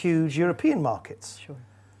these huge European markets. Sure.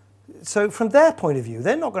 So from their point of view,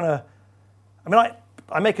 they're not going to... I mean,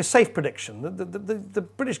 I make a safe prediction. The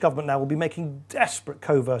British government now will be making desperate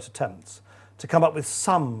covert attempts to come up with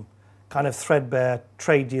some kind of threadbare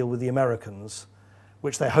trade deal with the Americans,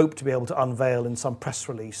 which they hope to be able to unveil in some press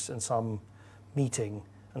release and some meeting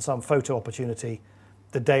and some photo opportunity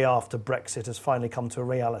the day after Brexit has finally come to a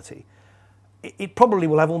reality. It probably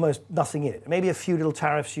will have almost nothing in it. Maybe a few little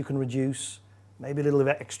tariffs you can reduce, maybe a little bit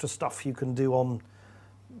of extra stuff you can do on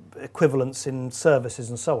equivalents in services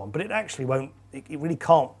and so on. But it actually won't, it really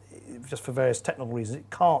can't, just for various technical reasons, it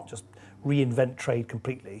can't just reinvent trade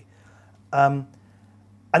completely.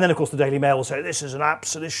 And then, of course, the Daily Mail will say, this is an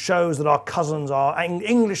absolute, this shows that our cousins, our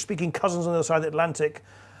English-speaking cousins on the other side of the Atlantic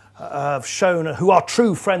have shown who our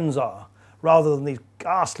true friends are, rather than these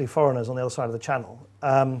ghastly foreigners on the other side of the Channel.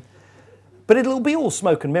 But it'll be all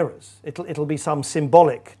smoke and mirrors. It'll be some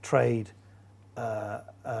symbolic trade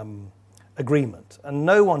agreement. And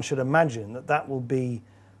no one should imagine that will be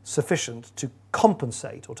sufficient to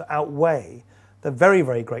compensate or to outweigh the very,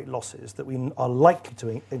 very great losses that we are likely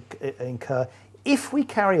to incur if we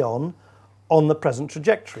carry on the present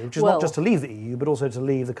trajectory, which is not just to leave the EU, but also to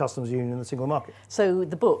leave the customs union and the single market. So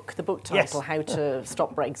the book title, yes. How to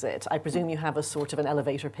Stop Brexit, I presume you have a sort of an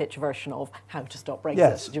elevator pitch version of how to stop Brexit.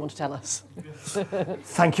 Yes. Do you want to tell us?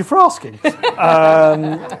 Thank you for asking.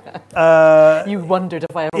 You wondered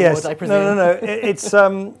if I ever would, I presume. No. It's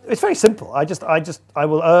very simple. I just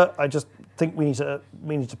think we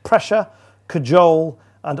need to pressure, cajole,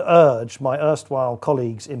 and urge my erstwhile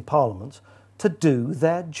colleagues in Parliament to do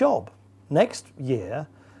their job. Next year,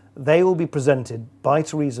 they will be presented by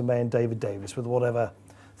Theresa May and David Davis with whatever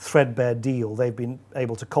threadbare deal they've been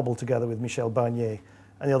able to cobble together with Michel Barnier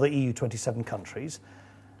and the other EU 27 countries.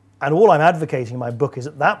 And all I'm advocating in my book is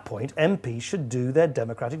at that point, MPs should do their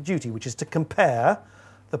democratic duty, which is to compare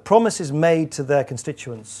the promises made to their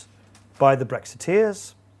constituents by the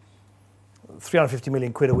Brexiteers, 350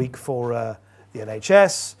 million quid a week for the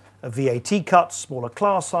NHS, a VAT cut, smaller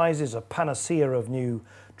class sizes, a panacea of new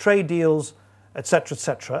trade deals, etc.,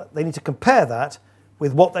 etc. They need to compare that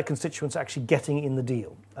with what their constituents are actually getting in the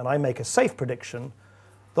deal. And I make a safe prediction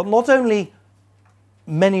that not only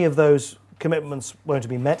many of those commitments won't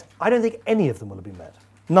be met, I don't think any of them will have been met.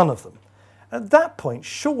 None of them. At that point,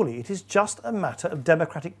 surely it is just a matter of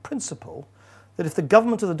democratic principle that if the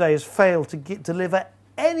government of the day has failed to deliver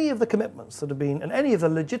any of the commitments that have been, and any of the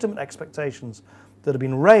legitimate expectations that have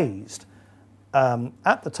been raised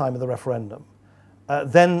at the time of the referendum,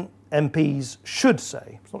 then MPs should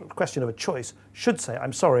say, it's not a question of a choice, should say,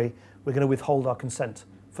 I'm sorry, we're going to withhold our consent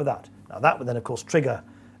for that. Now that would then, of course, trigger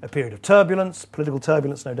a period of turbulence, political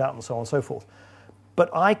turbulence, no doubt, and so on and so forth. But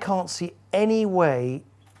I can't see any way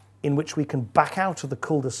in which we can back out of the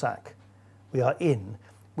cul-de-sac we are in,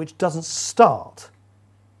 which doesn't start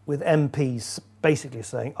with MPs basically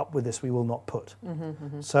saying, up with this, we will not put.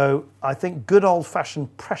 So I think good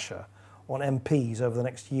old-fashioned pressure on MPs over the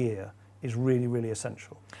next year is really, really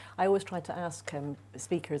essential. I always try to ask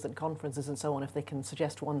speakers at conferences and so on if they can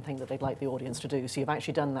suggest one thing that they'd like the audience to do. So you've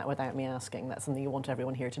actually done that without me asking. That's something you want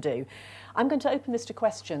everyone here to do. I'm going to open this to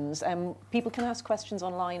questions. People can ask questions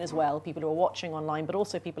online as well, people who are watching online, but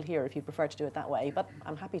also people here if you prefer to do it that way. But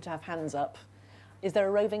I'm happy to have hands up. Is there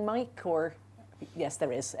a roving mic or... Yes,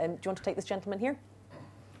 there is. Do you want to take this gentleman here?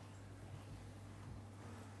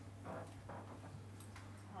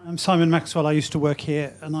 I'm Simon Maxwell. I used to work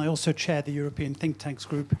here, and I also chair the European Think Tanks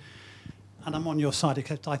Group. And I'm on your side,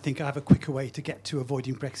 except I think I have a quicker way to get to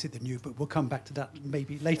avoiding Brexit than you, but we'll come back to that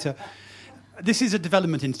maybe later. This is a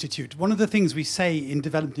development institute. One of the things we say in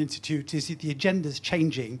Development Institute is that the agenda's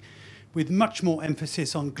changing with much more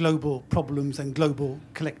emphasis on global problems and global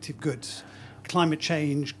collective goods. Climate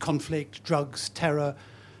change, conflict, drugs, terror,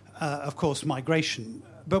 of course, migration.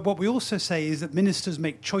 But what we also say is that ministers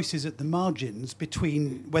make choices at the margins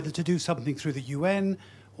between whether to do something through the UN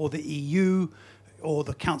or the EU or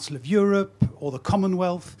the Council of Europe or the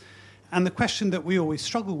Commonwealth. And the question that we always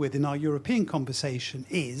struggle with in our European conversation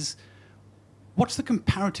is, what's the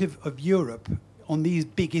comparative of Europe on these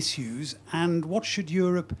big issues, and what should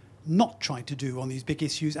Europe not try to do on these big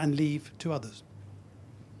issues and leave to others?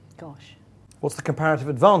 Gosh. What's the comparative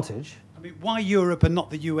advantage? I mean, why Europe and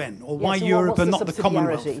not the UN? Or why Europe and not the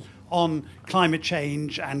Commonwealth on climate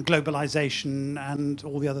change and globalization and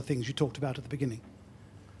all the other things you talked about at the beginning?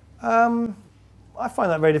 I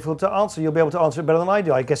find that very difficult to answer. You'll be able to answer it better than I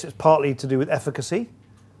do. I guess it's partly to do with efficacy.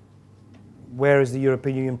 Where is the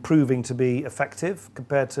European Union proving to be effective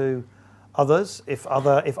compared to others? If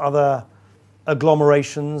other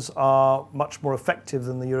agglomerations are much more effective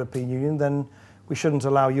than the European Union, then we shouldn't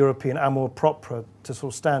allow European amour propre to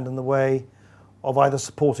sort of stand in the way of either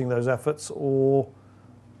supporting those efforts or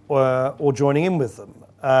joining in with them.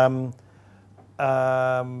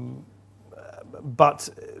 But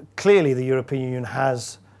clearly the European Union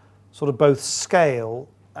has sort of both scale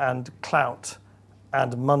and clout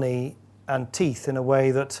and money and teeth in a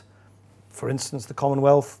way that, for instance, the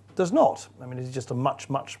Commonwealth does not. I mean, it's just a much,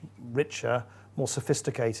 much richer, more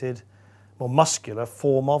sophisticated, more muscular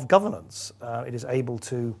form of governance. It is able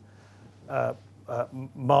to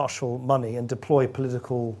marshal money and deploy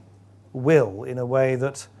political will in a way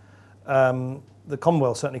that the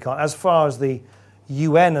Commonwealth certainly can't. As far as the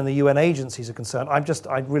UN and the UN agencies are concerned, I'll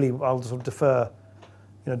sort of defer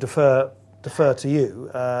to you.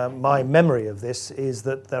 My memory of this is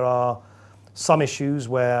that there are some issues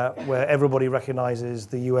where everybody recognises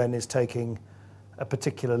the UN is taking a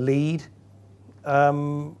particular lead,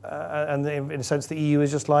 and in a sense the EU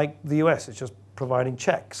is just like the US; it's just providing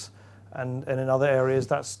checks, and in other areas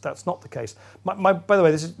that's not the case. By the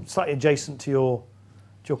way, this is slightly adjacent to your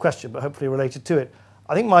question, but hopefully related to it.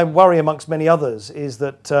 I think my worry, amongst many others, is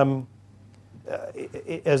that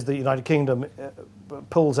as the United Kingdom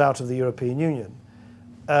pulls out of the European Union,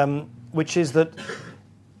 which is that,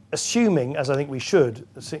 assuming, as I think we should,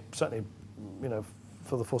 certainly,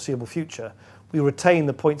 for the foreseeable future, we retain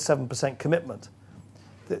the 0.7% commitment.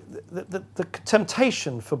 The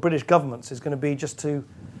temptation for British governments is going to be just to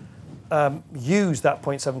use that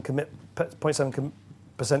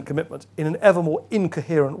 0.7% commitment in an ever more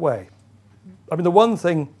incoherent way. I mean, the one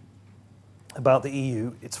thing about the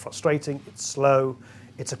EU, it's frustrating, it's slow,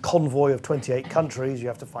 it's a convoy of 28 countries, you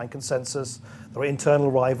have to find consensus, there are internal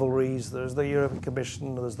rivalries, there's the European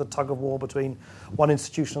Commission, there's the tug of war between one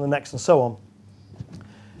institution and the next and so on.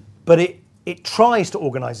 But it tries to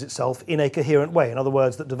organise itself in a coherent way. In other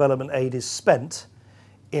words, that development aid is spent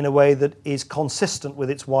in a way that is consistent with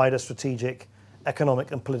its wider strategic,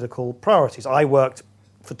 economic and political priorities. I worked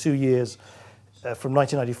for 2 years from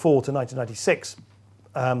 1994 to 1996.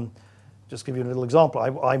 Just to give you a little example,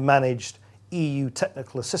 I managed EU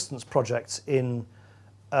technical assistance projects in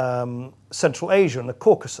Central Asia and the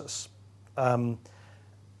Caucasus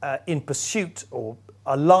in pursuit or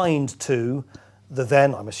aligned to the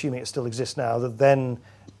then, I'm assuming it still exists now, the then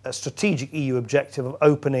strategic EU objective of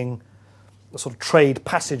opening a sort of trade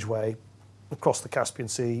passageway across the Caspian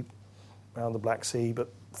Sea, around the Black Sea,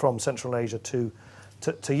 but from Central Asia to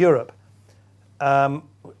Europe. And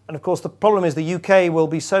of course, the problem is the UK will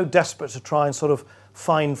be so desperate to try and sort of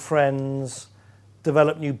find friends,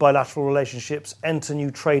 develop new bilateral relationships, enter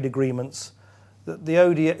new trade agreements. That the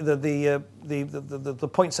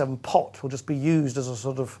 0.7 pot will just be used as a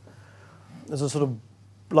sort of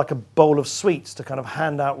like a bowl of sweets to kind of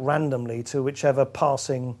hand out randomly to whichever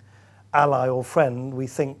passing ally or friend we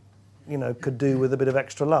think could do with a bit of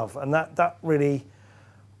extra love, and that really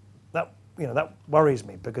that worries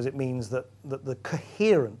me, because it means that the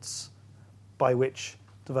coherence by which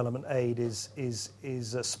development aid is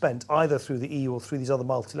spent either through the EU or through these other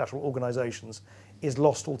multilateral organisations is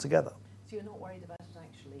lost altogether. So you're not worried about it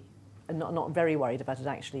actually, not very worried about it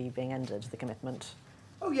actually being ended, the commitment?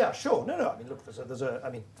 Oh yeah, sure. No. I mean, look, there's a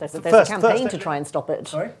campaign to try and stop it.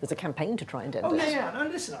 Sorry? There's a campaign to try and end it. Oh yeah. No,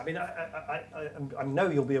 listen. I mean, I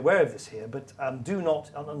know you'll be aware of this here, but do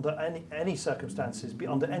not, under any circumstances, be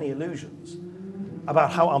under any illusions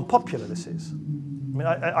about how unpopular this is. I mean,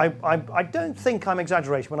 I don't think I'm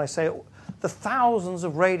exaggerating when I say the thousands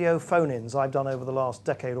of radio phone-ins I've done over the last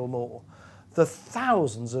decade or more, the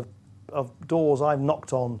thousands of doors I've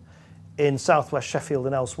knocked on in southwest Sheffield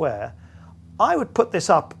and elsewhere. I would put this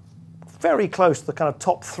up very close to the kind of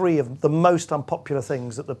top 3 of the most unpopular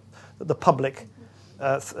things that the public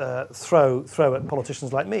throw at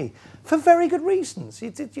politicians like me for very good reasons.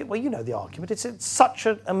 Well, you know the argument. It's such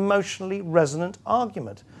an emotionally resonant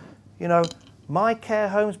argument. You know, my care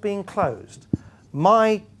home's being closed.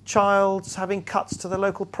 My child's having cuts to the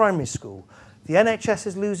local primary school. The NHS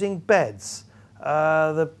is losing beds.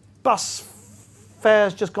 The bus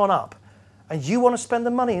fare's just gone up. And you want to spend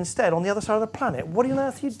the money instead on the other side of the planet. What on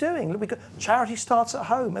earth are you doing? Look, charity starts at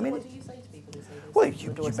home. I mean, what do you say to people who say this? well,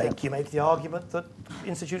 you make the argument that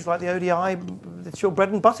institutes like the ODI, it's your bread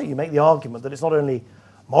and butter. You make the argument that it's not only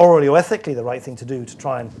morally or ethically the right thing to do to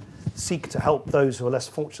try and seek to help those who are less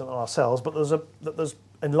fortunate than ourselves, but there's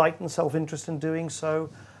enlightened self-interest in doing so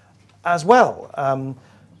as well.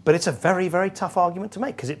 But it's a very, very tough argument to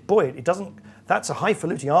make because it doesn't. That's a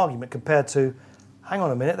highfalutin argument compared to, hang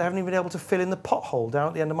on a minute, they haven't even been able to fill in the pothole down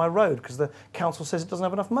at the end of my road because the council says it doesn't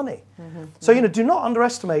have enough money. Mm-hmm. So, you know, do not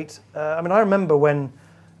underestimate. I mean, I remember when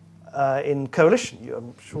in coalition,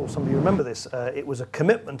 I'm sure some of you remember this, it was a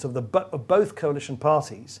commitment of both coalition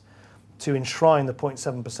parties to enshrine the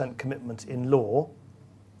 0.7% commitment in law.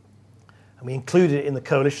 And we included it in the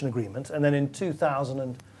coalition agreement. And then in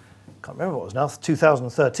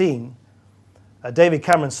 2013, David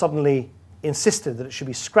Cameron suddenly insisted that it should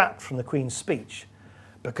be scrapped from the Queen's speech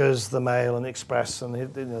because the Mail and the Express and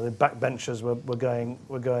the backbenchers were going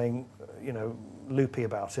loopy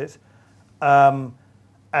about it. And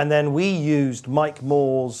then we used Mike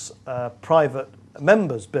Moore's private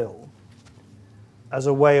members' bill as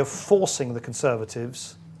a way of forcing the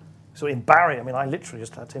Conservatives. So I literally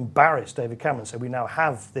just had to embarrass David Cameron. So we now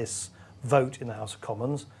have this vote in the House of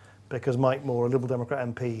Commons because Mike Moore, a Liberal Democrat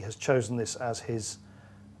MP, has chosen this as his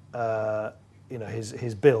bill,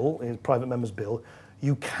 his private member's bill.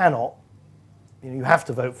 You cannot, you have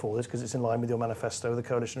to vote for this because it's in line with your manifesto, the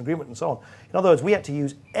coalition agreement, and so on. In other words, we had to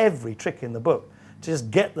use every trick in the book to just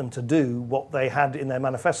get them to do what they had in their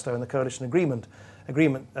manifesto and the coalition agreement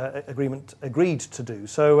agreed to do.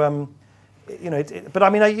 So, but I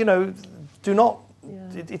mean, do not.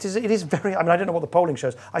 Yeah. It is very. I mean, I don't know what the polling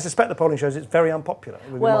shows. I suspect the polling shows it's very unpopular.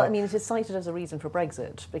 Well, I mean, it is cited as a reason for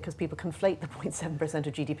Brexit because people conflate the 0.7%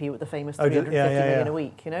 of GDP with the famous 350 million a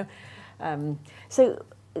week. You know, so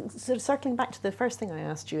sort of circling back to the first thing I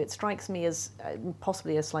asked you, it strikes me as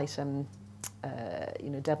possibly a slight,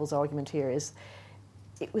 devil's argument here is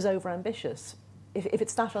it was overambitious. If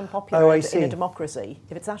it's that unpopular in a democracy,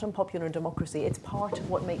 it's part of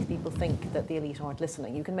what makes people think that the elite aren't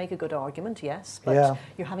listening. You can make a good argument, yes, but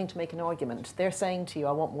you're having to make an argument. They're saying to you,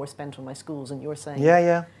 I want more spent on my schools, and you're saying,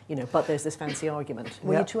 but there's this fancy argument.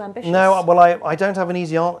 Were you too ambitious? No, well, I don't have an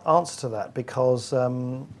easy answer to that because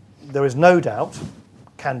there is no doubt,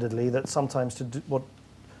 candidly, that sometimes to do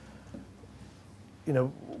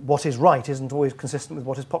what is right isn't always consistent with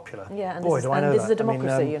what is popular. Yeah, and this is a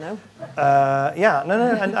democracy, but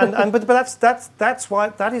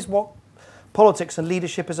that is what politics and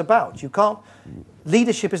leadership is about.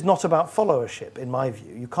 Leadership is not about followership, in my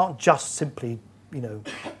view. You can't just simply,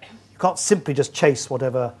 just chase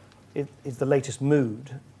whatever is the latest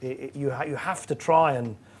mood. You have to try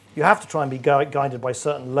and be guided by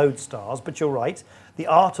certain lodestars. But you're right. The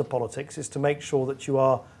art of politics is to make sure that you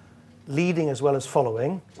are leading as well as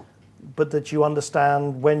following, but that you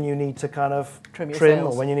understand when you need to kind of trim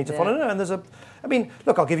or when you need to follow. No, and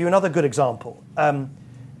look, I'll give you another good example.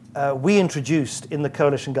 We introduced in the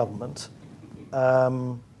coalition government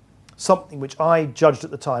something which I judged at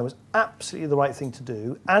the time was absolutely the right thing to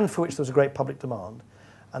do and for which there was a great public demand,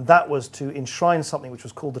 and that was to enshrine something which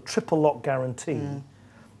was called the triple lock guarantee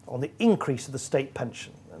on the increase of the state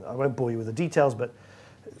pension. And I won't bore you with the details, but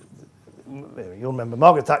you'll remember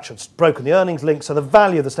Margaret Thatcher had broken the earnings link, so the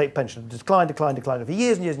value of the state pension had declined for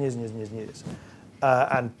years and years.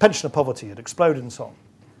 And pensioner poverty had exploded and so on.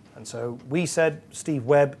 And so we said, Steve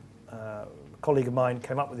Webb, a colleague of mine,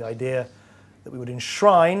 came up with the idea that we would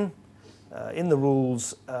enshrine in the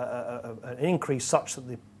rules an increase such that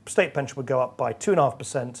the state pension would go up by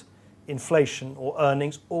 2.5% inflation or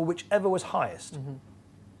earnings, or whichever was highest. Mm-hmm.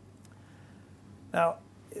 Now,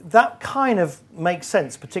 that kind of makes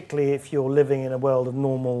sense, particularly if you're living in a world of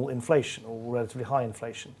normal inflation or relatively high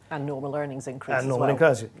inflation. And normal earnings increase as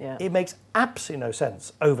well. Yeah. It makes absolutely no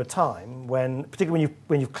sense over time, particularly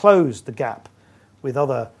when you've closed the gap with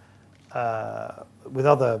other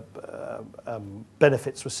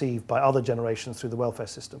benefits received by other generations through the welfare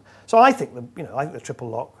system. So I think the triple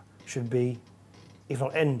lock should be, if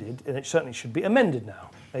not ended, and it certainly should be amended now.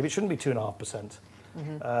 Maybe it shouldn't be 2.5%.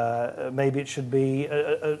 Mm-hmm. Maybe it should be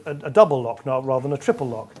a double lock rather than a triple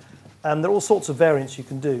lock. And there are all sorts of variants you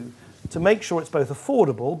can do to make sure it's both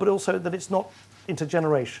affordable, but also that it's not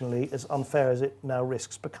intergenerationally as unfair as it now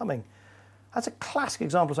risks becoming. That's a classic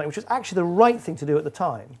example of something which was actually the right thing to do at the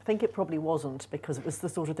time. I think it probably wasn't, because it was the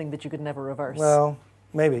sort of thing that you could never reverse. Well,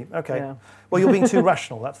 maybe. Okay. Yeah. Well, you're being too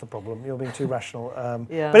rational. That's the problem. You're being too rational.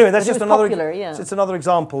 Yeah. But anyway, that's But it just was another. popular, yeah. It's another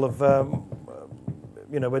example of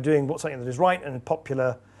we're doing something that is right and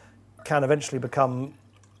popular can eventually become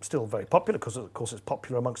still very popular because, of course, it's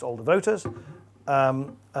popular amongst older voters,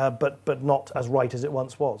 but not as right as it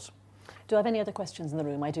once was. Do I have any other questions in the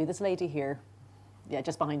room? I do. This lady here. Yeah,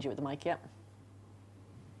 just behind you with the mic, yeah.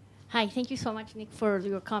 Hi, thank you so much, Nick, for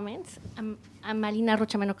your comments. I'm Malina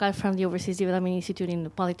Rocha-Menocal from the Overseas Development Institute in the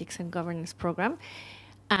Politics and Governance program.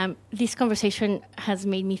 This conversation has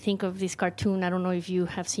made me think of this cartoon. I don't know if you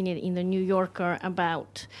have seen it in the New Yorker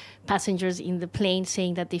about passengers in the plane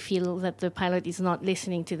saying that they feel that the pilot is not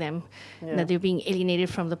listening to them, that they're being alienated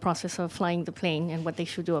from the process of flying the plane and what they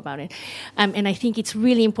should do about it. And I think it's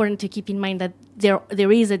really important to keep in mind that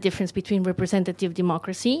there is a difference between representative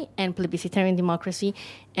democracy and plebiscitarian democracy,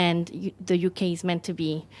 and the UK is meant to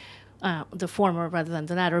be the former rather than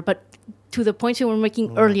the latter. But to the point you were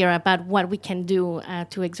making earlier about what we can do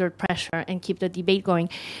to exert pressure and keep the debate going,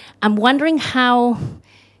 I'm wondering how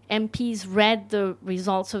MPs read the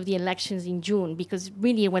results of the elections in June, because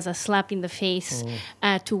really it was a slap in the face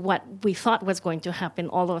to what we thought was going to happen,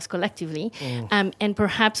 all of us collectively, and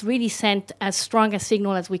perhaps really sent as strong a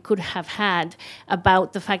signal as we could have had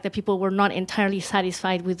about the fact that people were not entirely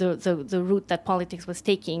satisfied with the route that politics was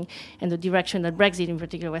taking and the direction that Brexit in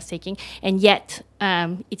particular was taking. And yet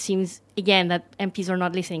it seems, again, that MPs are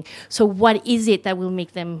not listening. So what is it that will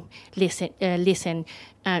make them listen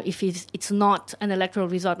if it's not an electoral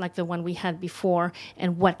result like the one we had before,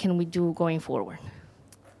 and what can we do going forward?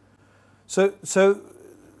 So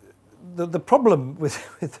the problem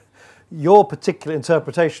with your particular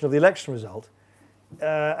interpretation of the election result,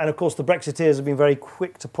 and of course the Brexiteers have been very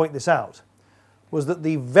quick to point this out, was that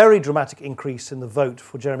the very dramatic increase in the vote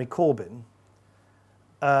for Jeremy Corbyn,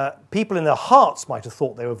 people in their hearts might have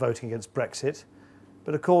thought they were voting against Brexit,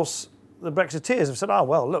 but of course the Brexiteers have said,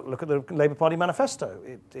 look at the Labour Party manifesto.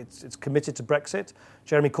 It's committed to Brexit.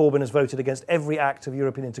 Jeremy Corbyn has voted against every act of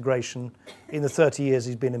European integration in the 30 years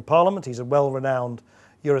he's been in Parliament. He's a well-renowned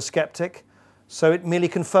Eurosceptic. So it merely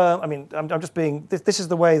confirms, I'm just being, this is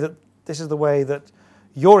the way that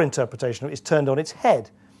your interpretation of it is turned on its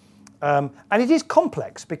head. And it is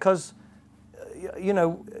complex because,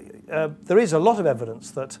 there is a lot of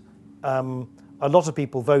evidence that a lot of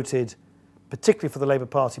people voted particularly for the Labour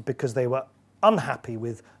Party because they were unhappy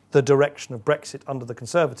with the direction of Brexit under the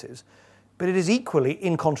Conservatives. But it is equally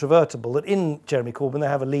incontrovertible that in Jeremy Corbyn they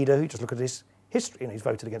have a leader who, just look at his history, he's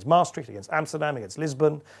voted against Maastricht, against Amsterdam, against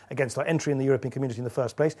Lisbon, against our entry in the European community in the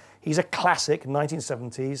first place. He's a classic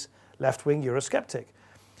 1970s left-wing Eurosceptic.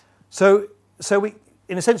 So we,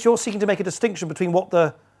 in a sense, you're seeking to make a distinction between what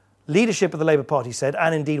the leadership of the Labour Party said,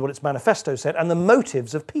 and indeed what its manifesto said, and the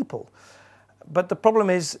motives of people. But the problem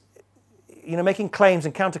is, making claims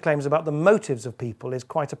and counterclaims about the motives of people is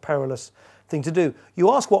quite a perilous thing to do.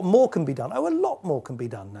 You ask what more can be done. A lot more can be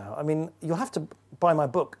done now. You'll have to buy my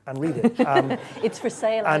book and read it. It's for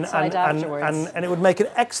sale outside afterwards. And it would make an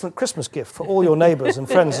excellent Christmas gift for all your neighbours and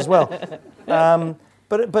friends as well.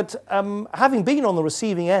 But having been on the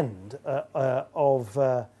receiving end of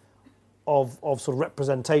sort of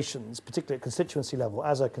representations, particularly at constituency level,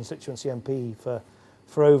 as a constituency MP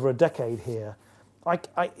for over a decade here,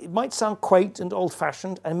 it might sound quaint and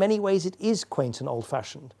old-fashioned, and in many ways it is quaint and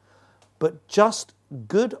old-fashioned, but just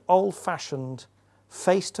good old-fashioned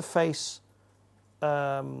face-to-face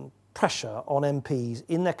pressure on MPs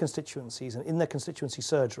in their constituencies and in their constituency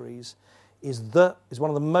surgeries is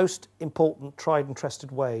one of the most important tried and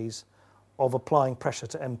trusted ways of applying pressure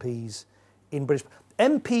to MPs in British.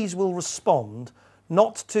 MPs will respond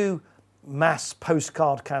not to mass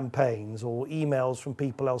postcard campaigns or emails from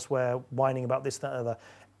people elsewhere whining about this, that, and the other.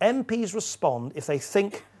 MPs respond if they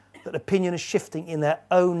think that opinion is shifting in their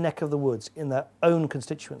own neck of the woods, in their own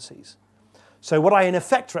constituencies. So what I in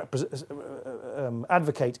effect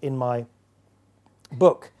advocate in my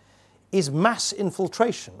book is mass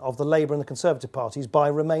infiltration of the Labour and the Conservative parties by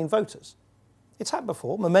Remain voters. It's happened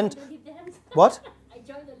before. What? I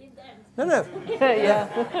joined the Lib Dems. No.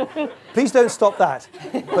 Yeah. Please don't stop that.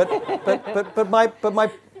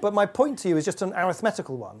 But my point to you is just an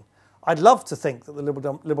arithmetical one. I'd love to think that the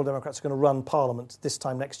Liberal Democrats are going to run Parliament this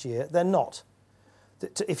time next year. They're not.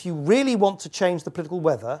 If you really want to change the political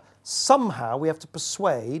weather, somehow we have to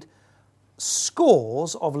persuade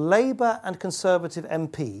scores of Labour and Conservative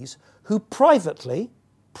MPs who privately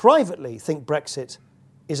think Brexit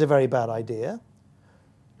is a very bad idea,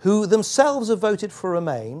 who themselves have voted for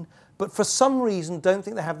Remain, but for some reason don't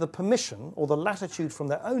think they have the permission or the latitude from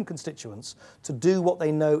their own constituents to do what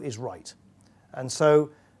they know is right. And so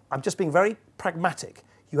I'm just being very pragmatic.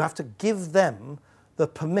 You have to give them the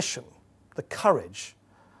permission, the courage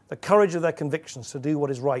of their convictions to do what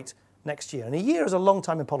is right next year. And a year is a long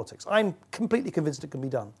time in politics. I'm completely convinced it can be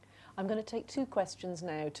done. I'm going to take two questions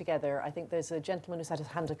now together. I think there's a gentleman who's had his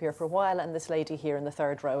hand up here for a while and this lady here in the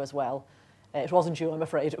third row as well. It wasn't you, I'm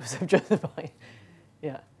afraid. It was Josephine.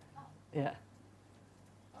 Yeah.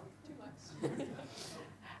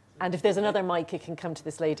 And if there's another mic, it can come to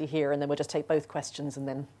this lady here, and then we'll just take both questions, and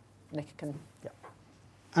then Nick can... Yeah.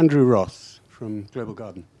 Andrew Ross from Global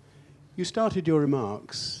Garden. You started your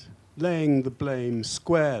remarks laying the blame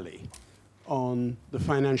squarely on the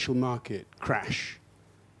financial market crash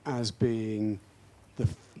as being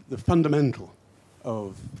the fundamental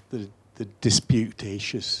of the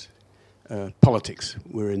disputatious politics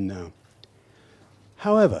we're in now.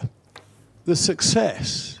 However, the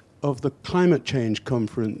success of the climate change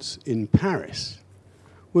conference in Paris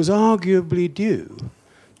was arguably due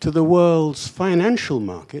to the world's financial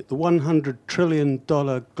market, the $100 trillion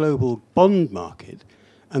global bond market,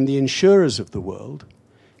 and the insurers of the world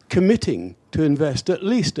committing to invest at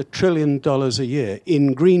least $1 trillion a year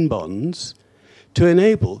in green bonds to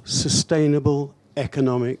enable sustainable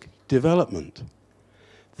economic development.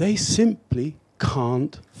 They simply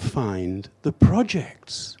can't find the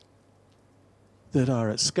projects that are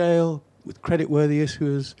at scale, with creditworthy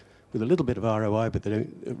issuers, with a little bit of ROI, but they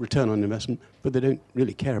don't return on investment, but they don't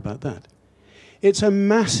really care about that. It's a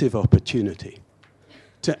massive opportunity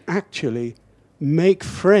to actually make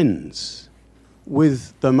friends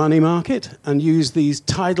with the money market and use these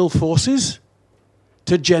tidal forces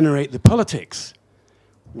to generate the politics.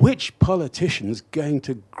 Which politician's going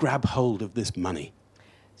to grab hold of this money?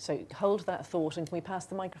 So hold that thought, and can we pass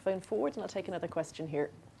the microphone forward, and I'll take another question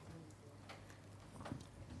here.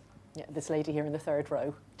 Yeah, this lady here in the third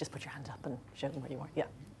row. Just put your hand up and show them where you are. Yeah.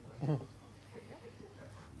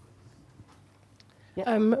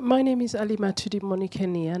 My name is Ali Matudi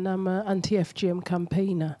Monikeni, and I'm an anti-FGM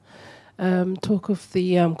campaigner. Talk of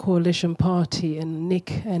the Coalition Party, and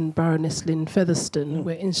Nick and Baroness Lynn Featherstone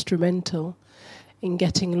were instrumental in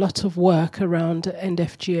getting a lot of work around end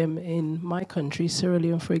FGM in my country, Sierra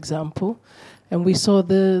Leone, for example. And we saw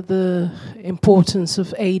the importance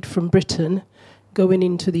of aid from Britain going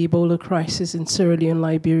into the Ebola crisis in Sierra Leone,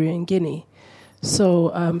 Liberia, and Guinea.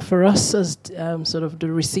 So for us as sort of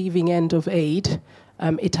the receiving end of aid,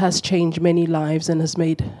 it has changed many lives and has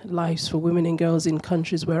made lives for women and girls in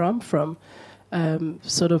countries where I'm from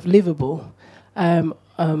sort of livable.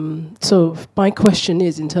 So my question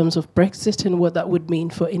is, in terms of Brexit and what that would mean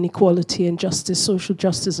for inequality and justice, social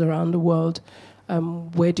justice around the world,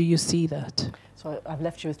 where do you see that? So I've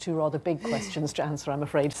left you with two rather big questions to answer, I'm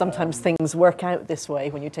afraid. Sometimes things work out this way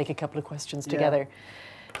when you take a couple of questions together.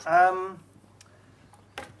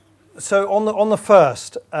 So on the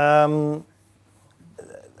first, there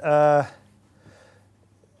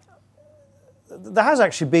has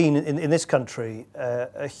actually been in this country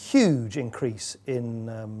a huge increase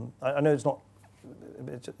in. I know it's not.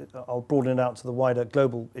 I'll broaden it out to the wider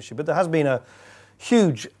global issue, but there has been a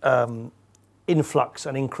huge influx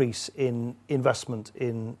and increase in investment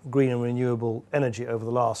in green and renewable energy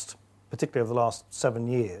particularly over the last 7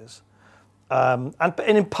 years, and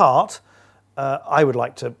in part, I would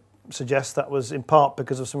like to suggest that was in part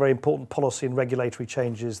because of some very important policy and regulatory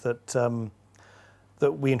changes that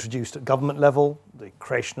we introduced at government level, the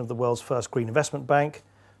creation of the world's first green investment bank,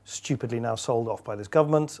 stupidly now sold off by this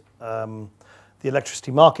government, the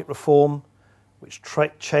electricity market reform, which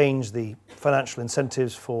changed the financial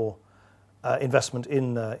incentives for investment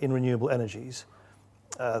in renewable energies,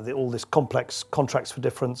 all this complex contracts for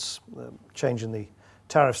difference, change in the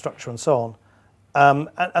tariff structure and so on.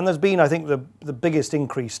 And there's been, I think, the biggest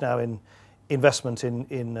increase now in investment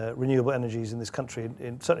in renewable energies in this country,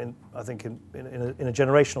 certainly, I think, in a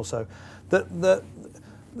generation or so. The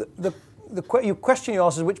question you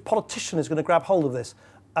asked is which politician is going to grab hold of this?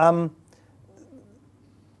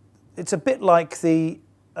 It's a bit like the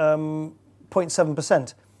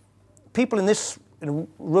 0.7%. People in a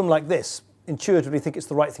room like this intuitively think it's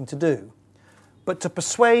the right thing to do. But to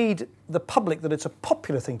persuade the public that it's a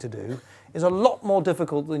popular thing to do is a lot more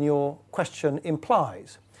difficult than your question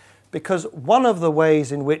implies. Because one of the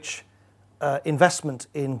ways in which investment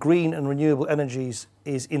in green and renewable energies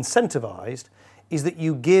is incentivized is that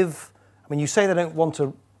you give, you say they don't want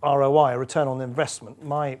a ROI, a return on investment.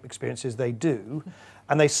 My experience is they do.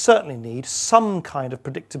 And they certainly need some kind of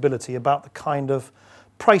predictability about the kind of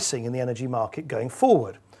pricing in the energy market going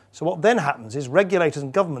forward. So what then happens is regulators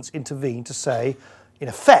and governments intervene to say, in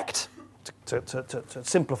effect, to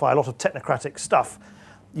simplify a lot of technocratic stuff,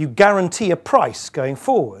 you guarantee a price going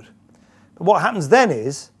forward. But what happens then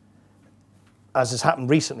is, as has happened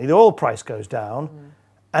recently, the oil price goes down,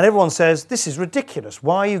 and everyone says, this is ridiculous.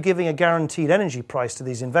 Why are you giving a guaranteed energy price to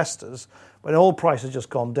these investors when oil price has just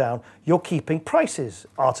gone down? You're keeping prices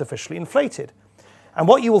artificially inflated. And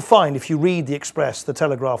what you will find if you read the Express, the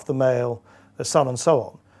Telegraph, the Mail, the Sun, and so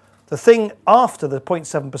on, the thing after the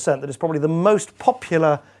 0.7% that is probably the most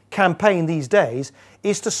popular campaign these days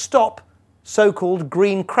is to stop so-called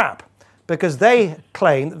green crap, because they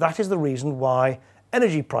claim that that is the reason why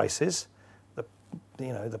energy prices,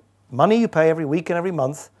 the money you pay every week and every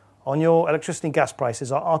month on your electricity and gas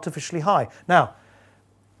prices, are artificially high. Now,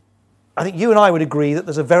 I think you and I would agree that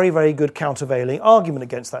there's a very, very good countervailing argument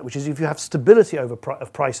against that, which is if you have stability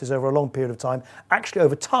of prices over a long period of time, actually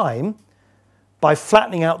over time, by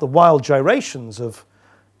flattening out the wild gyrations of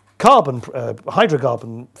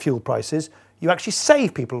hydrocarbon fuel prices, you actually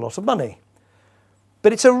save people a lot of money.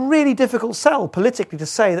 But it's a really difficult sell politically to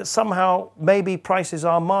say that somehow maybe prices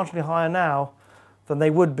are marginally higher now than they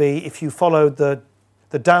would be if you followed the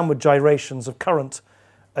downward gyrations of current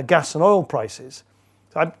gas and oil prices.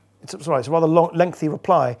 It's a rather lengthy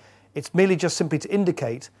reply. It's merely just simply to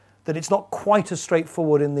indicate that it's not quite as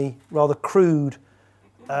straightforward in the rather crude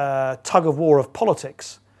tug-of-war of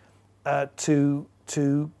politics to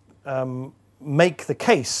make the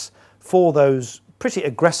case for those pretty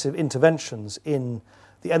aggressive interventions in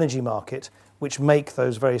the energy market, which make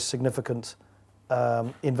those very significant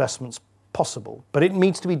investments possible. But it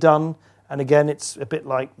needs to be done, and again, it's a bit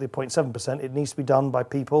like the 0.7%, it needs to be done by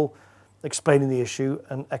people explaining the issue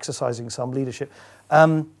and exercising some leadership.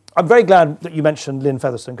 I'm very glad that you mentioned Lynn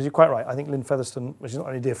Featherstone, because you're quite right. I think Lynn Featherstone, she's not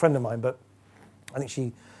only a dear friend of mine, but I think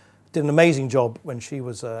she did an amazing job when she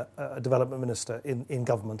was a development minister in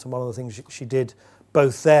government. And one of the things she did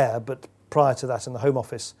both there, but prior to that in the Home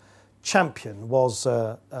Office, champion was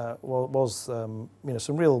some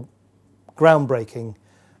real groundbreaking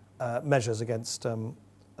measures against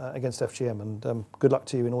FGM. And good luck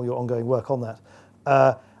to you in all your ongoing work on that.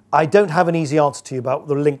 I don't have an easy answer to you about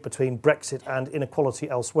the link between Brexit and inequality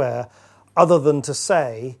elsewhere, other than to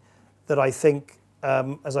say that I think,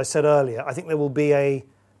 as I said earlier, I think there will be a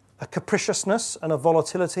capriciousness and a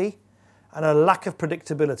volatility and a lack of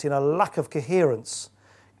predictability and a lack of coherence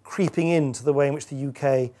creeping into the way in which the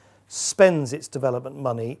UK spends its development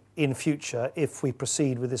money in future if we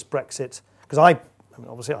proceed with this Brexit. Because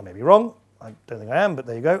obviously I may be wrong, I don't think I am, but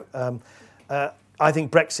there you go. I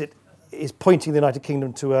think Brexit is pointing the United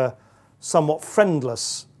Kingdom to a somewhat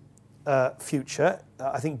friendless future.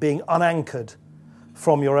 I think being unanchored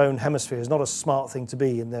from your own hemisphere is not a smart thing to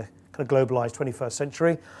be in the kind of globalised 21st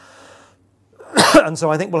century. And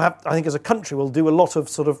so I think as a country we'll do a lot of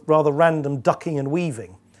sort of rather random ducking and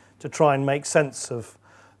weaving to try and make sense of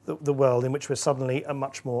the world in which we're suddenly a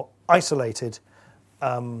much more isolated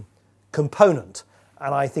component.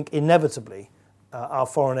 And I think inevitably our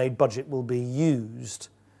foreign aid budget will be used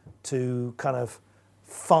to kind of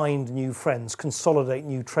find new friends, consolidate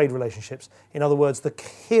new trade relationships. In other words, the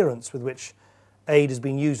coherence with which aid has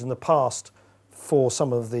been used in the past for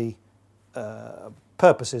some of the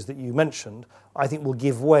purposes that you mentioned, I think will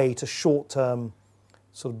give way to short-term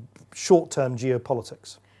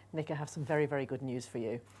geopolitics. Nick, I have some very, very good news for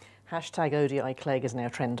you. Hashtag ODI Clegg is now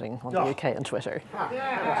trending on the UK on Twitter.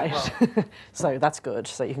 Right. So that's good.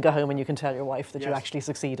 So you can go home and you can tell your wife that you actually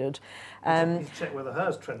succeeded. You can check whether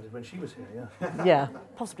hers trended when she was here, yeah. Yeah,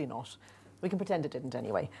 possibly not. We can pretend it didn't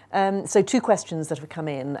anyway. So 2 questions that have come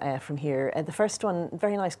in from here. The first one,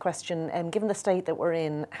 very nice question. Given the state that we're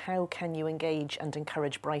in, how can you engage and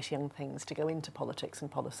encourage bright young things to go into politics and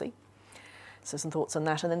policy? So some thoughts on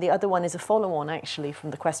that. And then the other one is a follow-on, actually,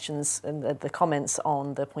 from the questions and the comments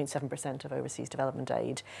on the 0.7% of overseas development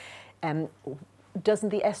aid. Doesn't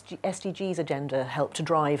the SDGs agenda help to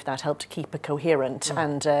drive that, help to keep it coherent,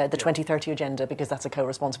 and the 2030 agenda, because that's a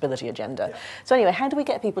co-responsibility agenda? Yeah. So anyway, how do we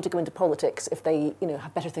get people to go into politics if they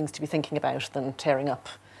have better things to be thinking about than tearing up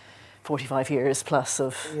 45 years plus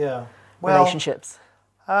of relationships?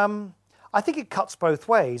 I think it cuts both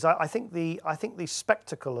ways. I think the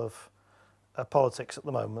spectacle of politics at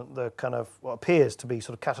the moment, the kind of what appears to be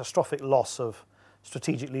sort of catastrophic loss of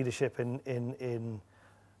strategic leadership in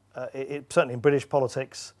certainly in British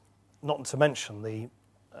politics, not to mention the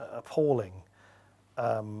appalling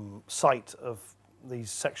sight of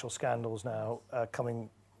these sexual scandals now coming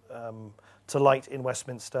to light in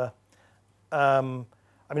Westminster. I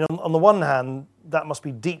mean, on the one hand, that must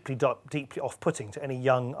be deeply off-putting to any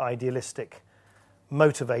young, idealistic,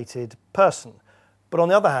 motivated person. But on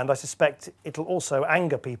the other hand, I suspect it'll also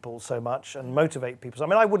anger people so much and motivate people. So, I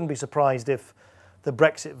mean, I wouldn't be surprised if the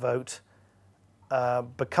Brexit vote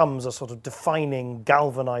becomes a sort of defining,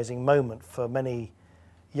 galvanising moment for many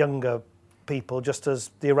younger people, just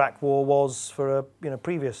as the Iraq War was for a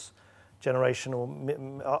previous generation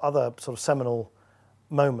or other sort of seminal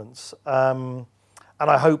moments. And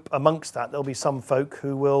I hope amongst that there'll be some folk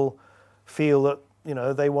who will feel that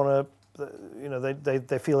they want to,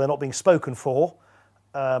 they feel they're not being spoken for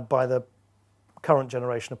by the current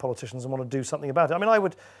generation of politicians and want to do something about it. I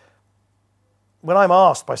mean, when I'm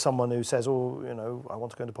asked by someone who says, I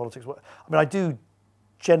want to go into politics, I do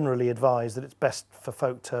generally advise that it's best for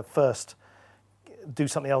folk to first do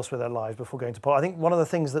something else with their lives before going to politics. I think one of the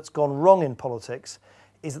things that's gone wrong in politics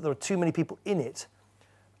is that there are too many people in it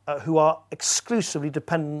who are exclusively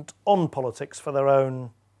dependent on politics for their own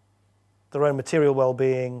material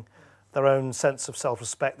well-being, their own sense of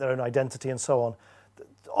self-respect, their own identity, and so on.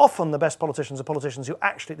 Often the best politicians are politicians who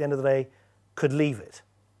actually, at the end of the day, could leave it.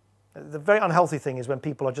 The very unhealthy thing is when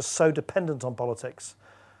people are just so dependent on politics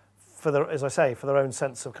for their own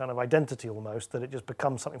sense of kind of identity almost, that it just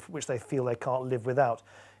becomes something which they feel they can't live without.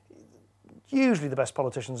 Usually the best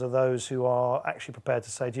politicians are those who are actually prepared to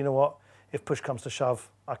say, do you know what, if push comes to shove,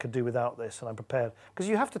 I could do without this and I'm prepared. Because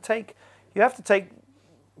you have to take,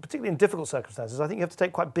 particularly in difficult circumstances, I think you have to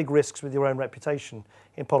take quite big risks with your own reputation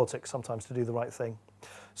in politics sometimes to do the right thing.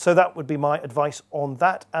 So that would be my advice on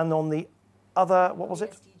that. And on the other, what was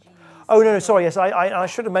it? Oh, no, sorry, yes, I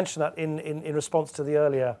should have mentioned that in response to the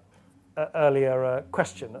earlier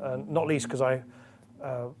question, not least because I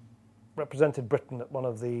represented Britain at one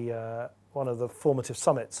of the formative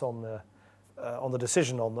summits on the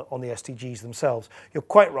decision on the SDGs themselves. You're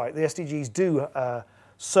quite right. The SDGs do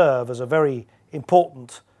serve as a very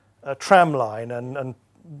important tramline and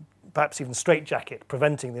perhaps even straitjacket,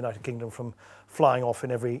 preventing the United Kingdom from flying off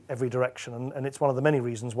in every direction. And it's one of the many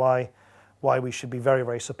reasons why we should be very,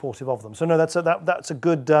 very supportive of them. So no, that's a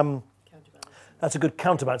good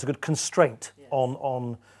counterbalance, a good constraint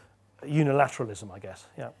on unilateralism, I guess.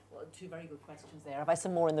 Yeah. Well, two very good questions there. Have I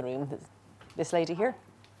some more in the room? This lady here.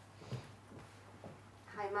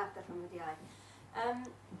 Hi, Marta from ODI.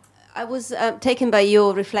 I was taken by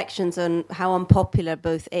your reflections on how unpopular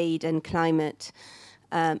both aid and climate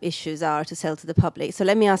issues are to sell to the public. So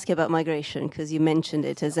let me ask you about migration, because you mentioned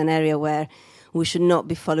it as an area where we should not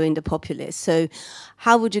be following the populists. So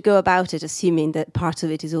how would you go about it, assuming that part of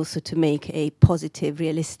it is also to make a positive,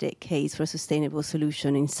 realistic case for a sustainable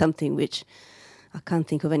solution in something which I can't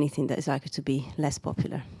think of anything that is likely to be less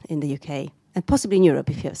popular in the UK, and possibly in Europe,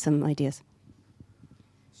 if you have some ideas.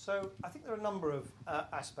 So I think there are a number of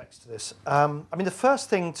aspects to this. The first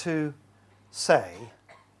thing to say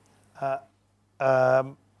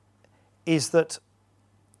is that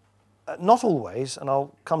not always, and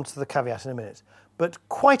I'll come to the caveat in a minute, but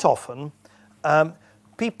quite often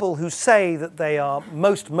people who say that they are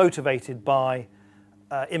most motivated by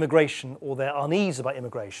immigration or their unease about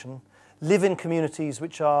immigration live in communities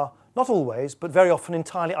which are not always, but very often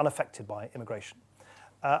entirely unaffected by immigration.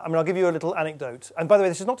 I'll give you a little anecdote. And by the way,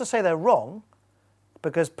 this is not to say they're wrong,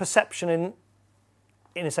 because perception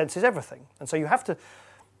in a sense is everything. And so you have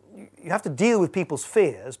to deal with people's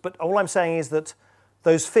fears, but all I'm saying is that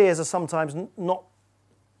those fears are sometimes not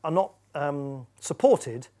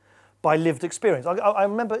supported by lived experience. I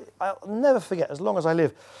remember, I'll never forget, as long as I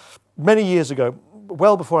live, many years ago,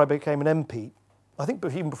 well before I became an MP, I think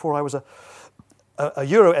even before I was a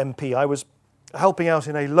Euro MP, I was helping out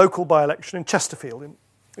in a local by-election in Chesterfield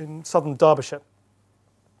in southern Derbyshire.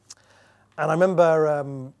 And I remember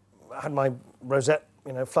I had my rosette,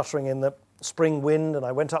 fluttering in the spring wind, and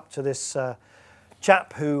I went up to this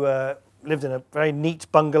chap who lived in a very neat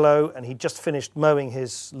bungalow, and he'd just finished mowing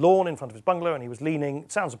his lawn in front of his bungalow, and he was leaning,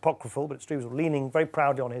 it sounds apocryphal, but it's true, he was leaning very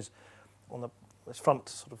proudly on his front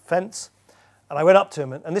sort of fence. And I went up to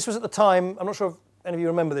him, and this was at the time, I'm not sure if any of you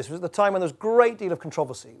remember this, it was at the time when there was a great deal of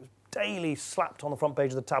controversy. It was daily slapped on the front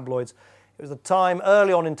page of the tabloids. It was the time,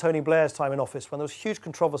 early on in Tony Blair's time in office, when there was huge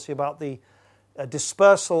controversy about the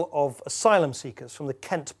dispersal of asylum seekers from the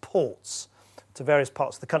Kent ports to various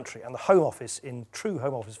parts of the country. And the Home Office, in true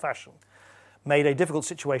Home Office fashion, made a difficult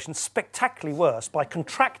situation spectacularly worse by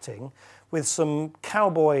contracting with some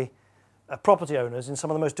cowboy property owners in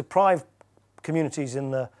some of the most deprived communities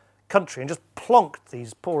in the country and just plonked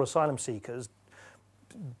these poor asylum seekers,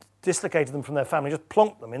 dislocated them from their family, just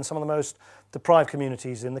plonked them in some of the most deprived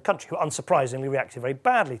communities in the country, who unsurprisingly reacted very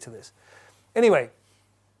badly to this. Anyway,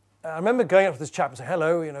 I remember going up to this chap and saying,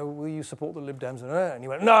 hello, will you support the Lib Dems? And he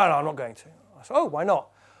went, no, I'm not going to. I said, oh, why not?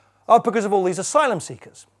 Oh, because of all these asylum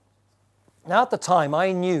seekers. Now, at the time,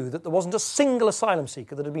 I knew that there wasn't a single asylum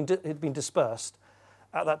seeker that had been dispersed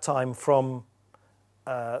at that time from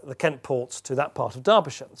the Kent ports to that part of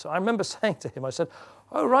Derbyshire. So I remember saying to him, I said,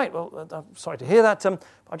 "Oh, right, well, I'm sorry to hear that.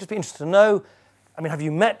 I'd just be interested to know, I mean, have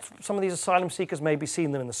you met some of these asylum seekers, maybe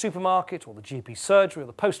seen them in the supermarket or the GP surgery or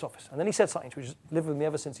the post office?" And then he said something which has lived with me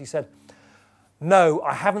ever since. He said, "No,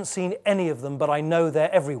 I haven't seen any of them, but I know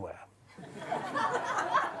they're everywhere."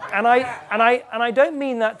 And I don't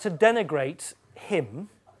mean that to denigrate him.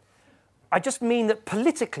 I just mean that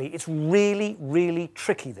politically it's really, really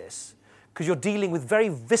tricky, this, because you're dealing with very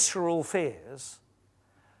visceral fears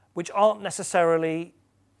which aren't necessarily,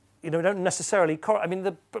 don't necessarily,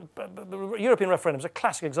 the European referendum is a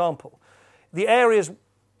classic example. The areas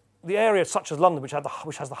such as London, which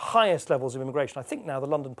has the highest levels of immigration, I think now the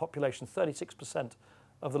London population, 36%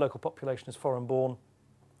 of the local population is foreign born,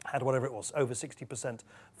 had whatever it was, over 60%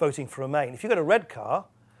 voting for Remain. If you go to Redcar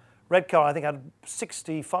I think had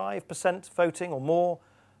 65% voting or more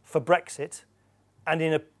for Brexit, and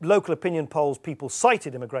in local opinion polls people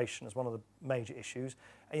cited immigration as one of the major issues,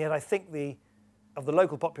 and yet I think of the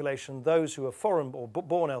local population, those who are foreign or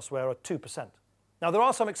born elsewhere are 2%. Now there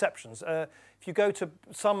are some exceptions. If you go to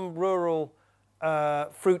some rural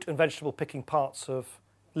fruit and vegetable picking parts of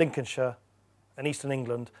Lincolnshire and Eastern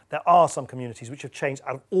England, there are some communities which have changed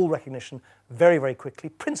out of all recognition very, very quickly,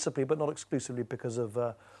 principally but not exclusively because of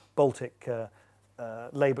Baltic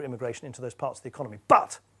labour immigration into those parts of the economy.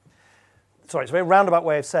 But, sorry, it's a very roundabout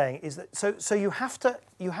way of saying is that so you have to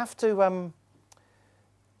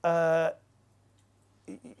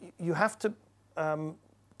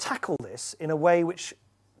tackle this in a way which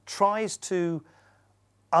tries to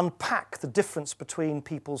unpack the difference between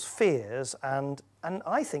people's fears and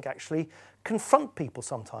I think actually confront people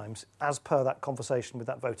sometimes, as per that conversation with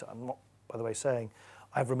that voter. I'm not, by the way, saying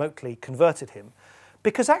I've remotely converted him,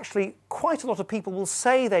 because actually quite a lot of people will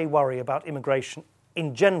say they worry about immigration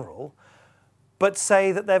in general, but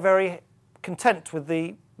say that they're very content with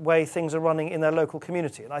the way things are running in their local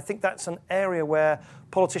community. And I think that's an area where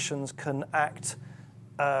politicians can act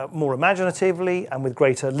more imaginatively and with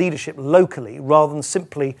greater leadership locally, rather than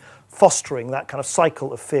simply fostering that kind of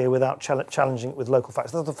cycle of fear without challenging it with local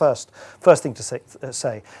facts. That's the first thing to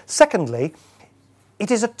say. Secondly,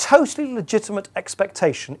 it is a totally legitimate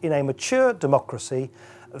expectation in a mature democracy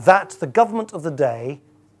that the government of the day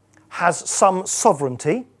has some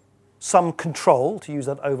sovereignty, some control, to use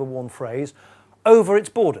that overworn phrase, over its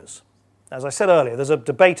borders. As I said earlier, there's a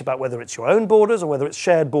debate about whether it's your own borders or whether it's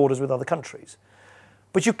shared borders with other countries.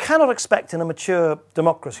 But you cannot expect in a mature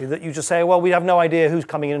democracy that you just say, well, we have no idea who's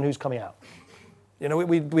coming in and who's coming out.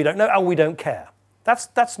 We don't know, and we don't care.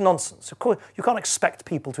 That's nonsense. Of course, you can't expect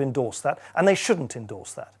people to endorse that, and they shouldn't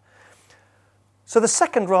endorse that. So the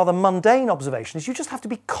second rather mundane observation is you just have to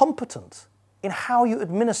be competent in how you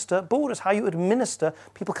administer borders, how you administer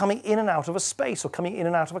people coming in and out of a space or coming in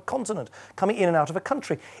and out of a continent, coming in and out of a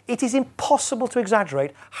country. It is impossible to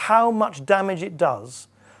exaggerate how much damage it does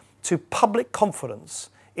to public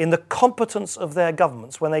confidence in the competence of their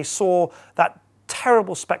governments when they saw that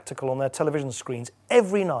terrible spectacle on their television screens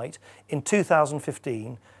every night in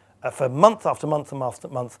 2015 for month after month and after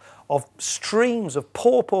month of streams of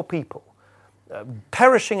poor people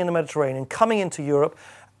perishing in the Mediterranean, coming into Europe,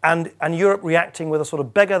 and Europe reacting with a sort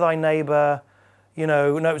of beggar thy neighbour,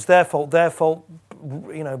 no, it's their fault,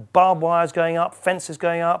 barbed wires going up, fences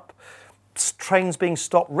going up, trains being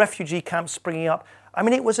stopped, refugee camps springing up. I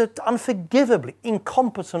mean, it was an unforgivably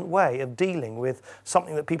incompetent way of dealing with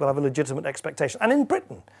something that people have a legitimate expectation. And in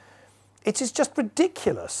Britain, it is just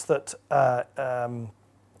ridiculous that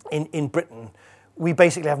in Britain, we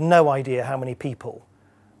basically have no idea how many people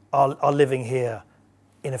are living here,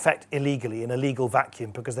 in effect, illegally, in a legal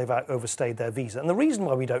vacuum because they've overstayed their visa. And the reason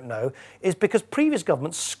why we don't know is because previous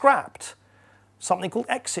governments scrapped something called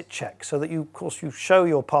exit checks, so that you show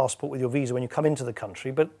your passport with your visa when you come into the country,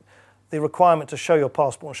 but the requirement to show your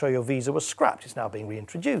passport and show your visa was scrapped. It's now being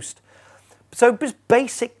reintroduced. So just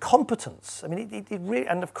basic competence. I mean, it really,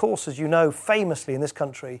 and of course, as you know, famously in this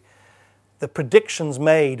country, the predictions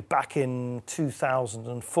made back in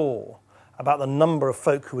 2004 about the number of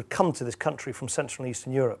folk who would come to this country from Central and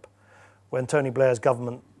Eastern Europe when Tony Blair's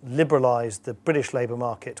government liberalised the British labour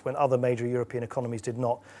market when other major European economies did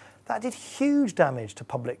not, that did huge damage to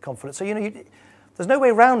public confidence. So, there's no way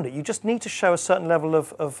around it. You just need to show a certain level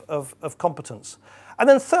of competence. And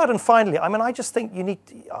then third and finally, I just think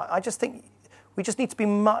we just need to be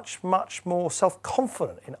much, much more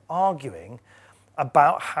self-confident in arguing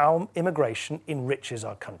about how immigration enriches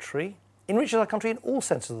our country in all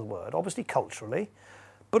senses of the word, obviously culturally,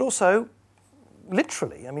 but also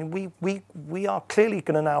literally. I mean, we are clearly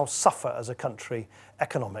going to now suffer as a country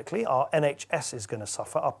economically. Our NHS is going to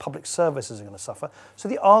suffer. Our public services are going to suffer. So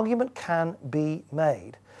the argument can be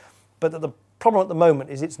made. But the problem at the moment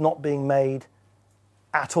is it's not being made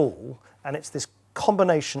at all, and it's this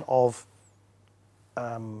combination of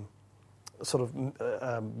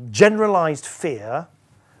generalised fear,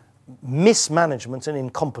 mismanagement and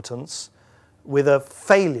incompetence, with a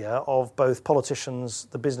failure of both politicians,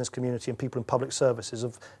 the business community and people in public services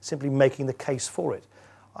of simply making the case for it.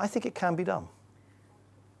 I think it can be done.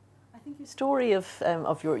 I think your story of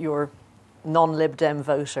your non-Lib Dem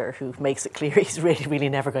voter who makes it clear he's really, really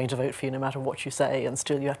never going to vote for you no matter what you say, and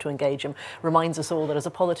still you have to engage him, reminds us all that as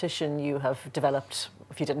a politician you have developed,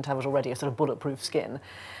 if you didn't have it already, a sort of bulletproof skin.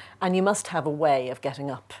 And you must have a way of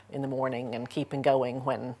getting up in the morning and keeping going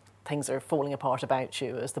when things are falling apart about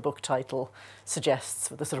you, as the book title suggests,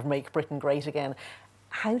 with the sort of Make Britain Great Again.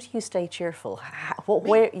 How do you stay cheerful?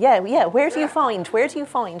 Where do you find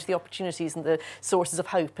the opportunities and the sources of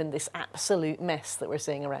hope in this absolute mess that we're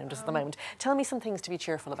seeing around us at the moment? Tell me some things to be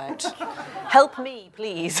cheerful about. Help me,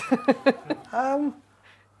 please. Well,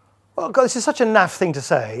 God, this is such a naff thing to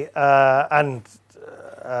say, and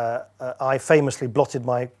I famously blotted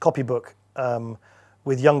my copybook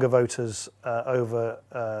with younger voters over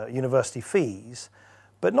university fees.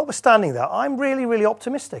 But notwithstanding that, I'm really, really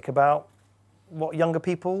optimistic about what younger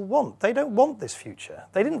people want. They don't want this future.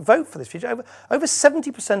 They didn't vote for this future. Over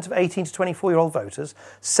 70% of 18 to 24-year-old voters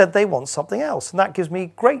said they want something else, and that gives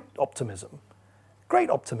me great optimism. Great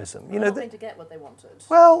optimism. They're not going to get what they wanted.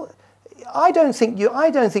 Well, I don't think you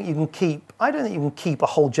can keep a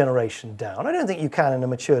whole generation down. I don't think you can, in a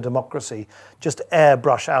mature democracy, just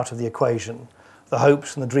airbrush out of the equation the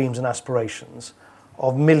hopes and the dreams and aspirations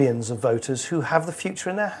of millions of voters who have the future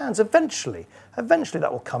in their hands. Eventually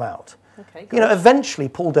that will come out. Okay, eventually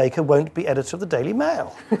Paul Dacre won't be editor of the Daily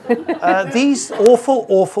Mail. These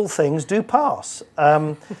awful things do pass.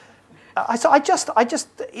 I just,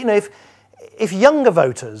 if younger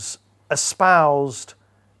voters espoused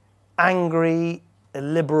angry,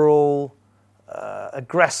 illiberal,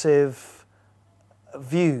 aggressive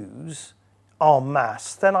views en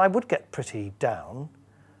masse, then I would get pretty down.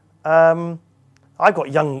 I've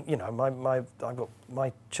got young,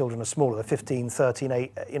 my children are smaller, they're 15, 13,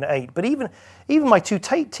 8. But even my two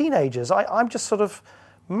teenagers, I'm just sort of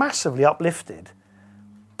massively uplifted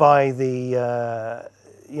by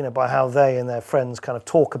by how they and their friends kind of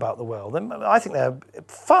talk about the world. And I think they're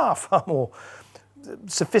far, far more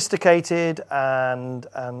sophisticated and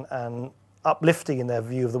uplifting in their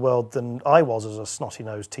view of the world than I was as a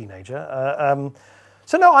snotty-nosed teenager.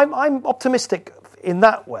 So no, I'm optimistic in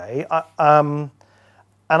that way.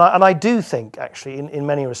 And I do think, actually, in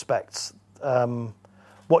many respects,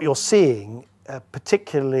 what you're seeing,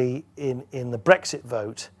 particularly in the Brexit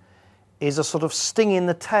vote, is a sort of sting in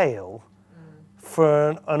the tail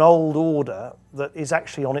for an old order that is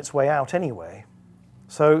actually on its way out anyway.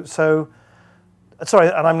 So sorry,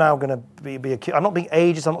 and I'm now going to be accused. I'm not being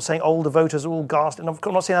ageist. I'm not saying older voters are all ghastly. I'm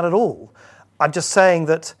not saying that at all. I'm just saying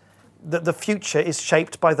that the future is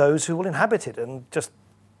shaped by those who will inhabit it, and just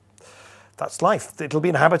that's life. It'll be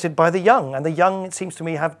inhabited by the young, and the young, it seems to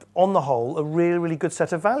me, have, on the whole, a really, really good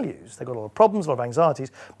set of values. They've got a lot of problems, a lot of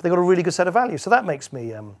anxieties, but they've got a really good set of values. So that makes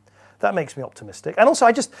me optimistic. And also,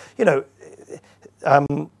 I just,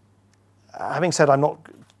 having said I'm not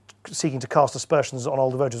seeking to cast aspersions on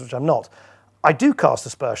older voters, which I'm not, I do cast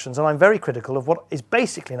aspersions, and I'm very critical of what is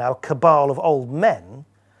basically now a cabal of old men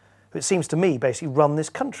who, it seems to me, basically run this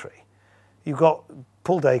country. You've got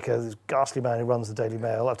Paul Dacre, this ghastly man who runs the Daily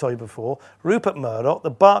Mail, I've told you before, Rupert Murdoch,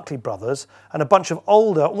 the Barclay brothers, and a bunch of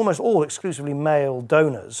older, almost all exclusively male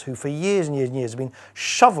donors who for years and years and years have been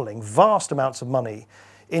shoveling vast amounts of money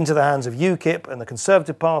into the hands of UKIP and the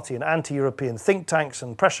Conservative Party and anti-European think tanks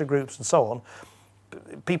and pressure groups and so on.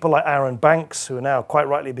 People like Aaron Banks, who are now quite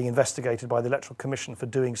rightly being investigated by the Electoral Commission for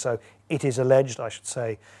doing so, it is alleged, I should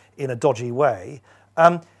say, in a dodgy way.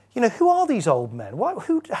 Who are these old men?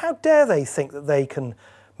 How dare they think that they can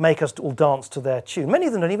make us all dance to their tune? Many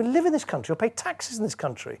of them don't even live in this country or pay taxes in this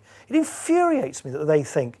country. It infuriates me that they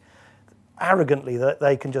think arrogantly that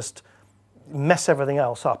they can just mess everything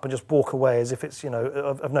else up and just walk away as if it's,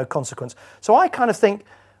 of no consequence. So I kind of think,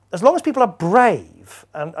 as long as people are brave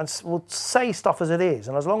and will say stuff as it is,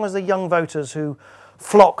 and as long as the young voters who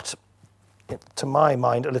flocked, to my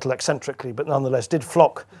mind, a little eccentrically, but nonetheless did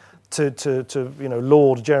flock to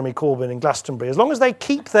Lord Jeremy Corbyn in Glastonbury, as long as they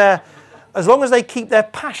keep their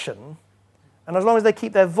passion, and as long as they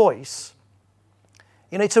keep their voice,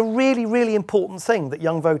 it's a really, really important thing that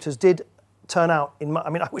young voters did turn out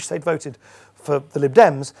I wish they'd voted for the Lib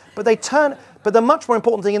Dems, but but the much more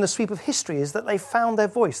important thing in the sweep of history is that they found their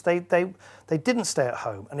voice. They didn't stay at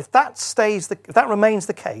home. And if that remains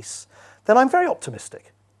the case, then I'm very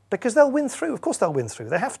optimistic, because they'll win through. Of course they'll win through.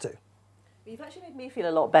 They have to. You've actually made me feel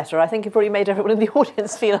a lot better. I think you've probably made everyone in the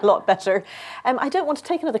audience feel a lot better. I don't want to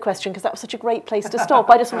take another question because that was such a great place to stop.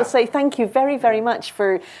 I just want to say thank you very, very much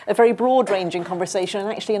for a very broad-ranging conversation and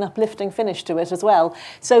actually an uplifting finish to it as well.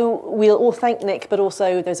 So we'll all thank Nick, but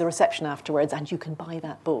also there's a reception afterwards and you can buy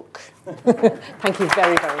that book. Thank you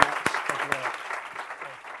very, very much.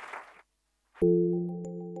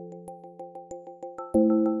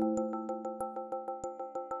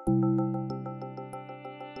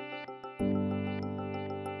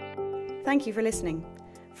 Thank you for listening.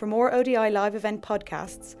 For more ODI live event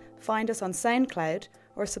podcasts, find us on SoundCloud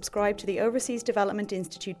or subscribe to the Overseas Development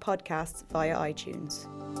Institute podcasts via iTunes.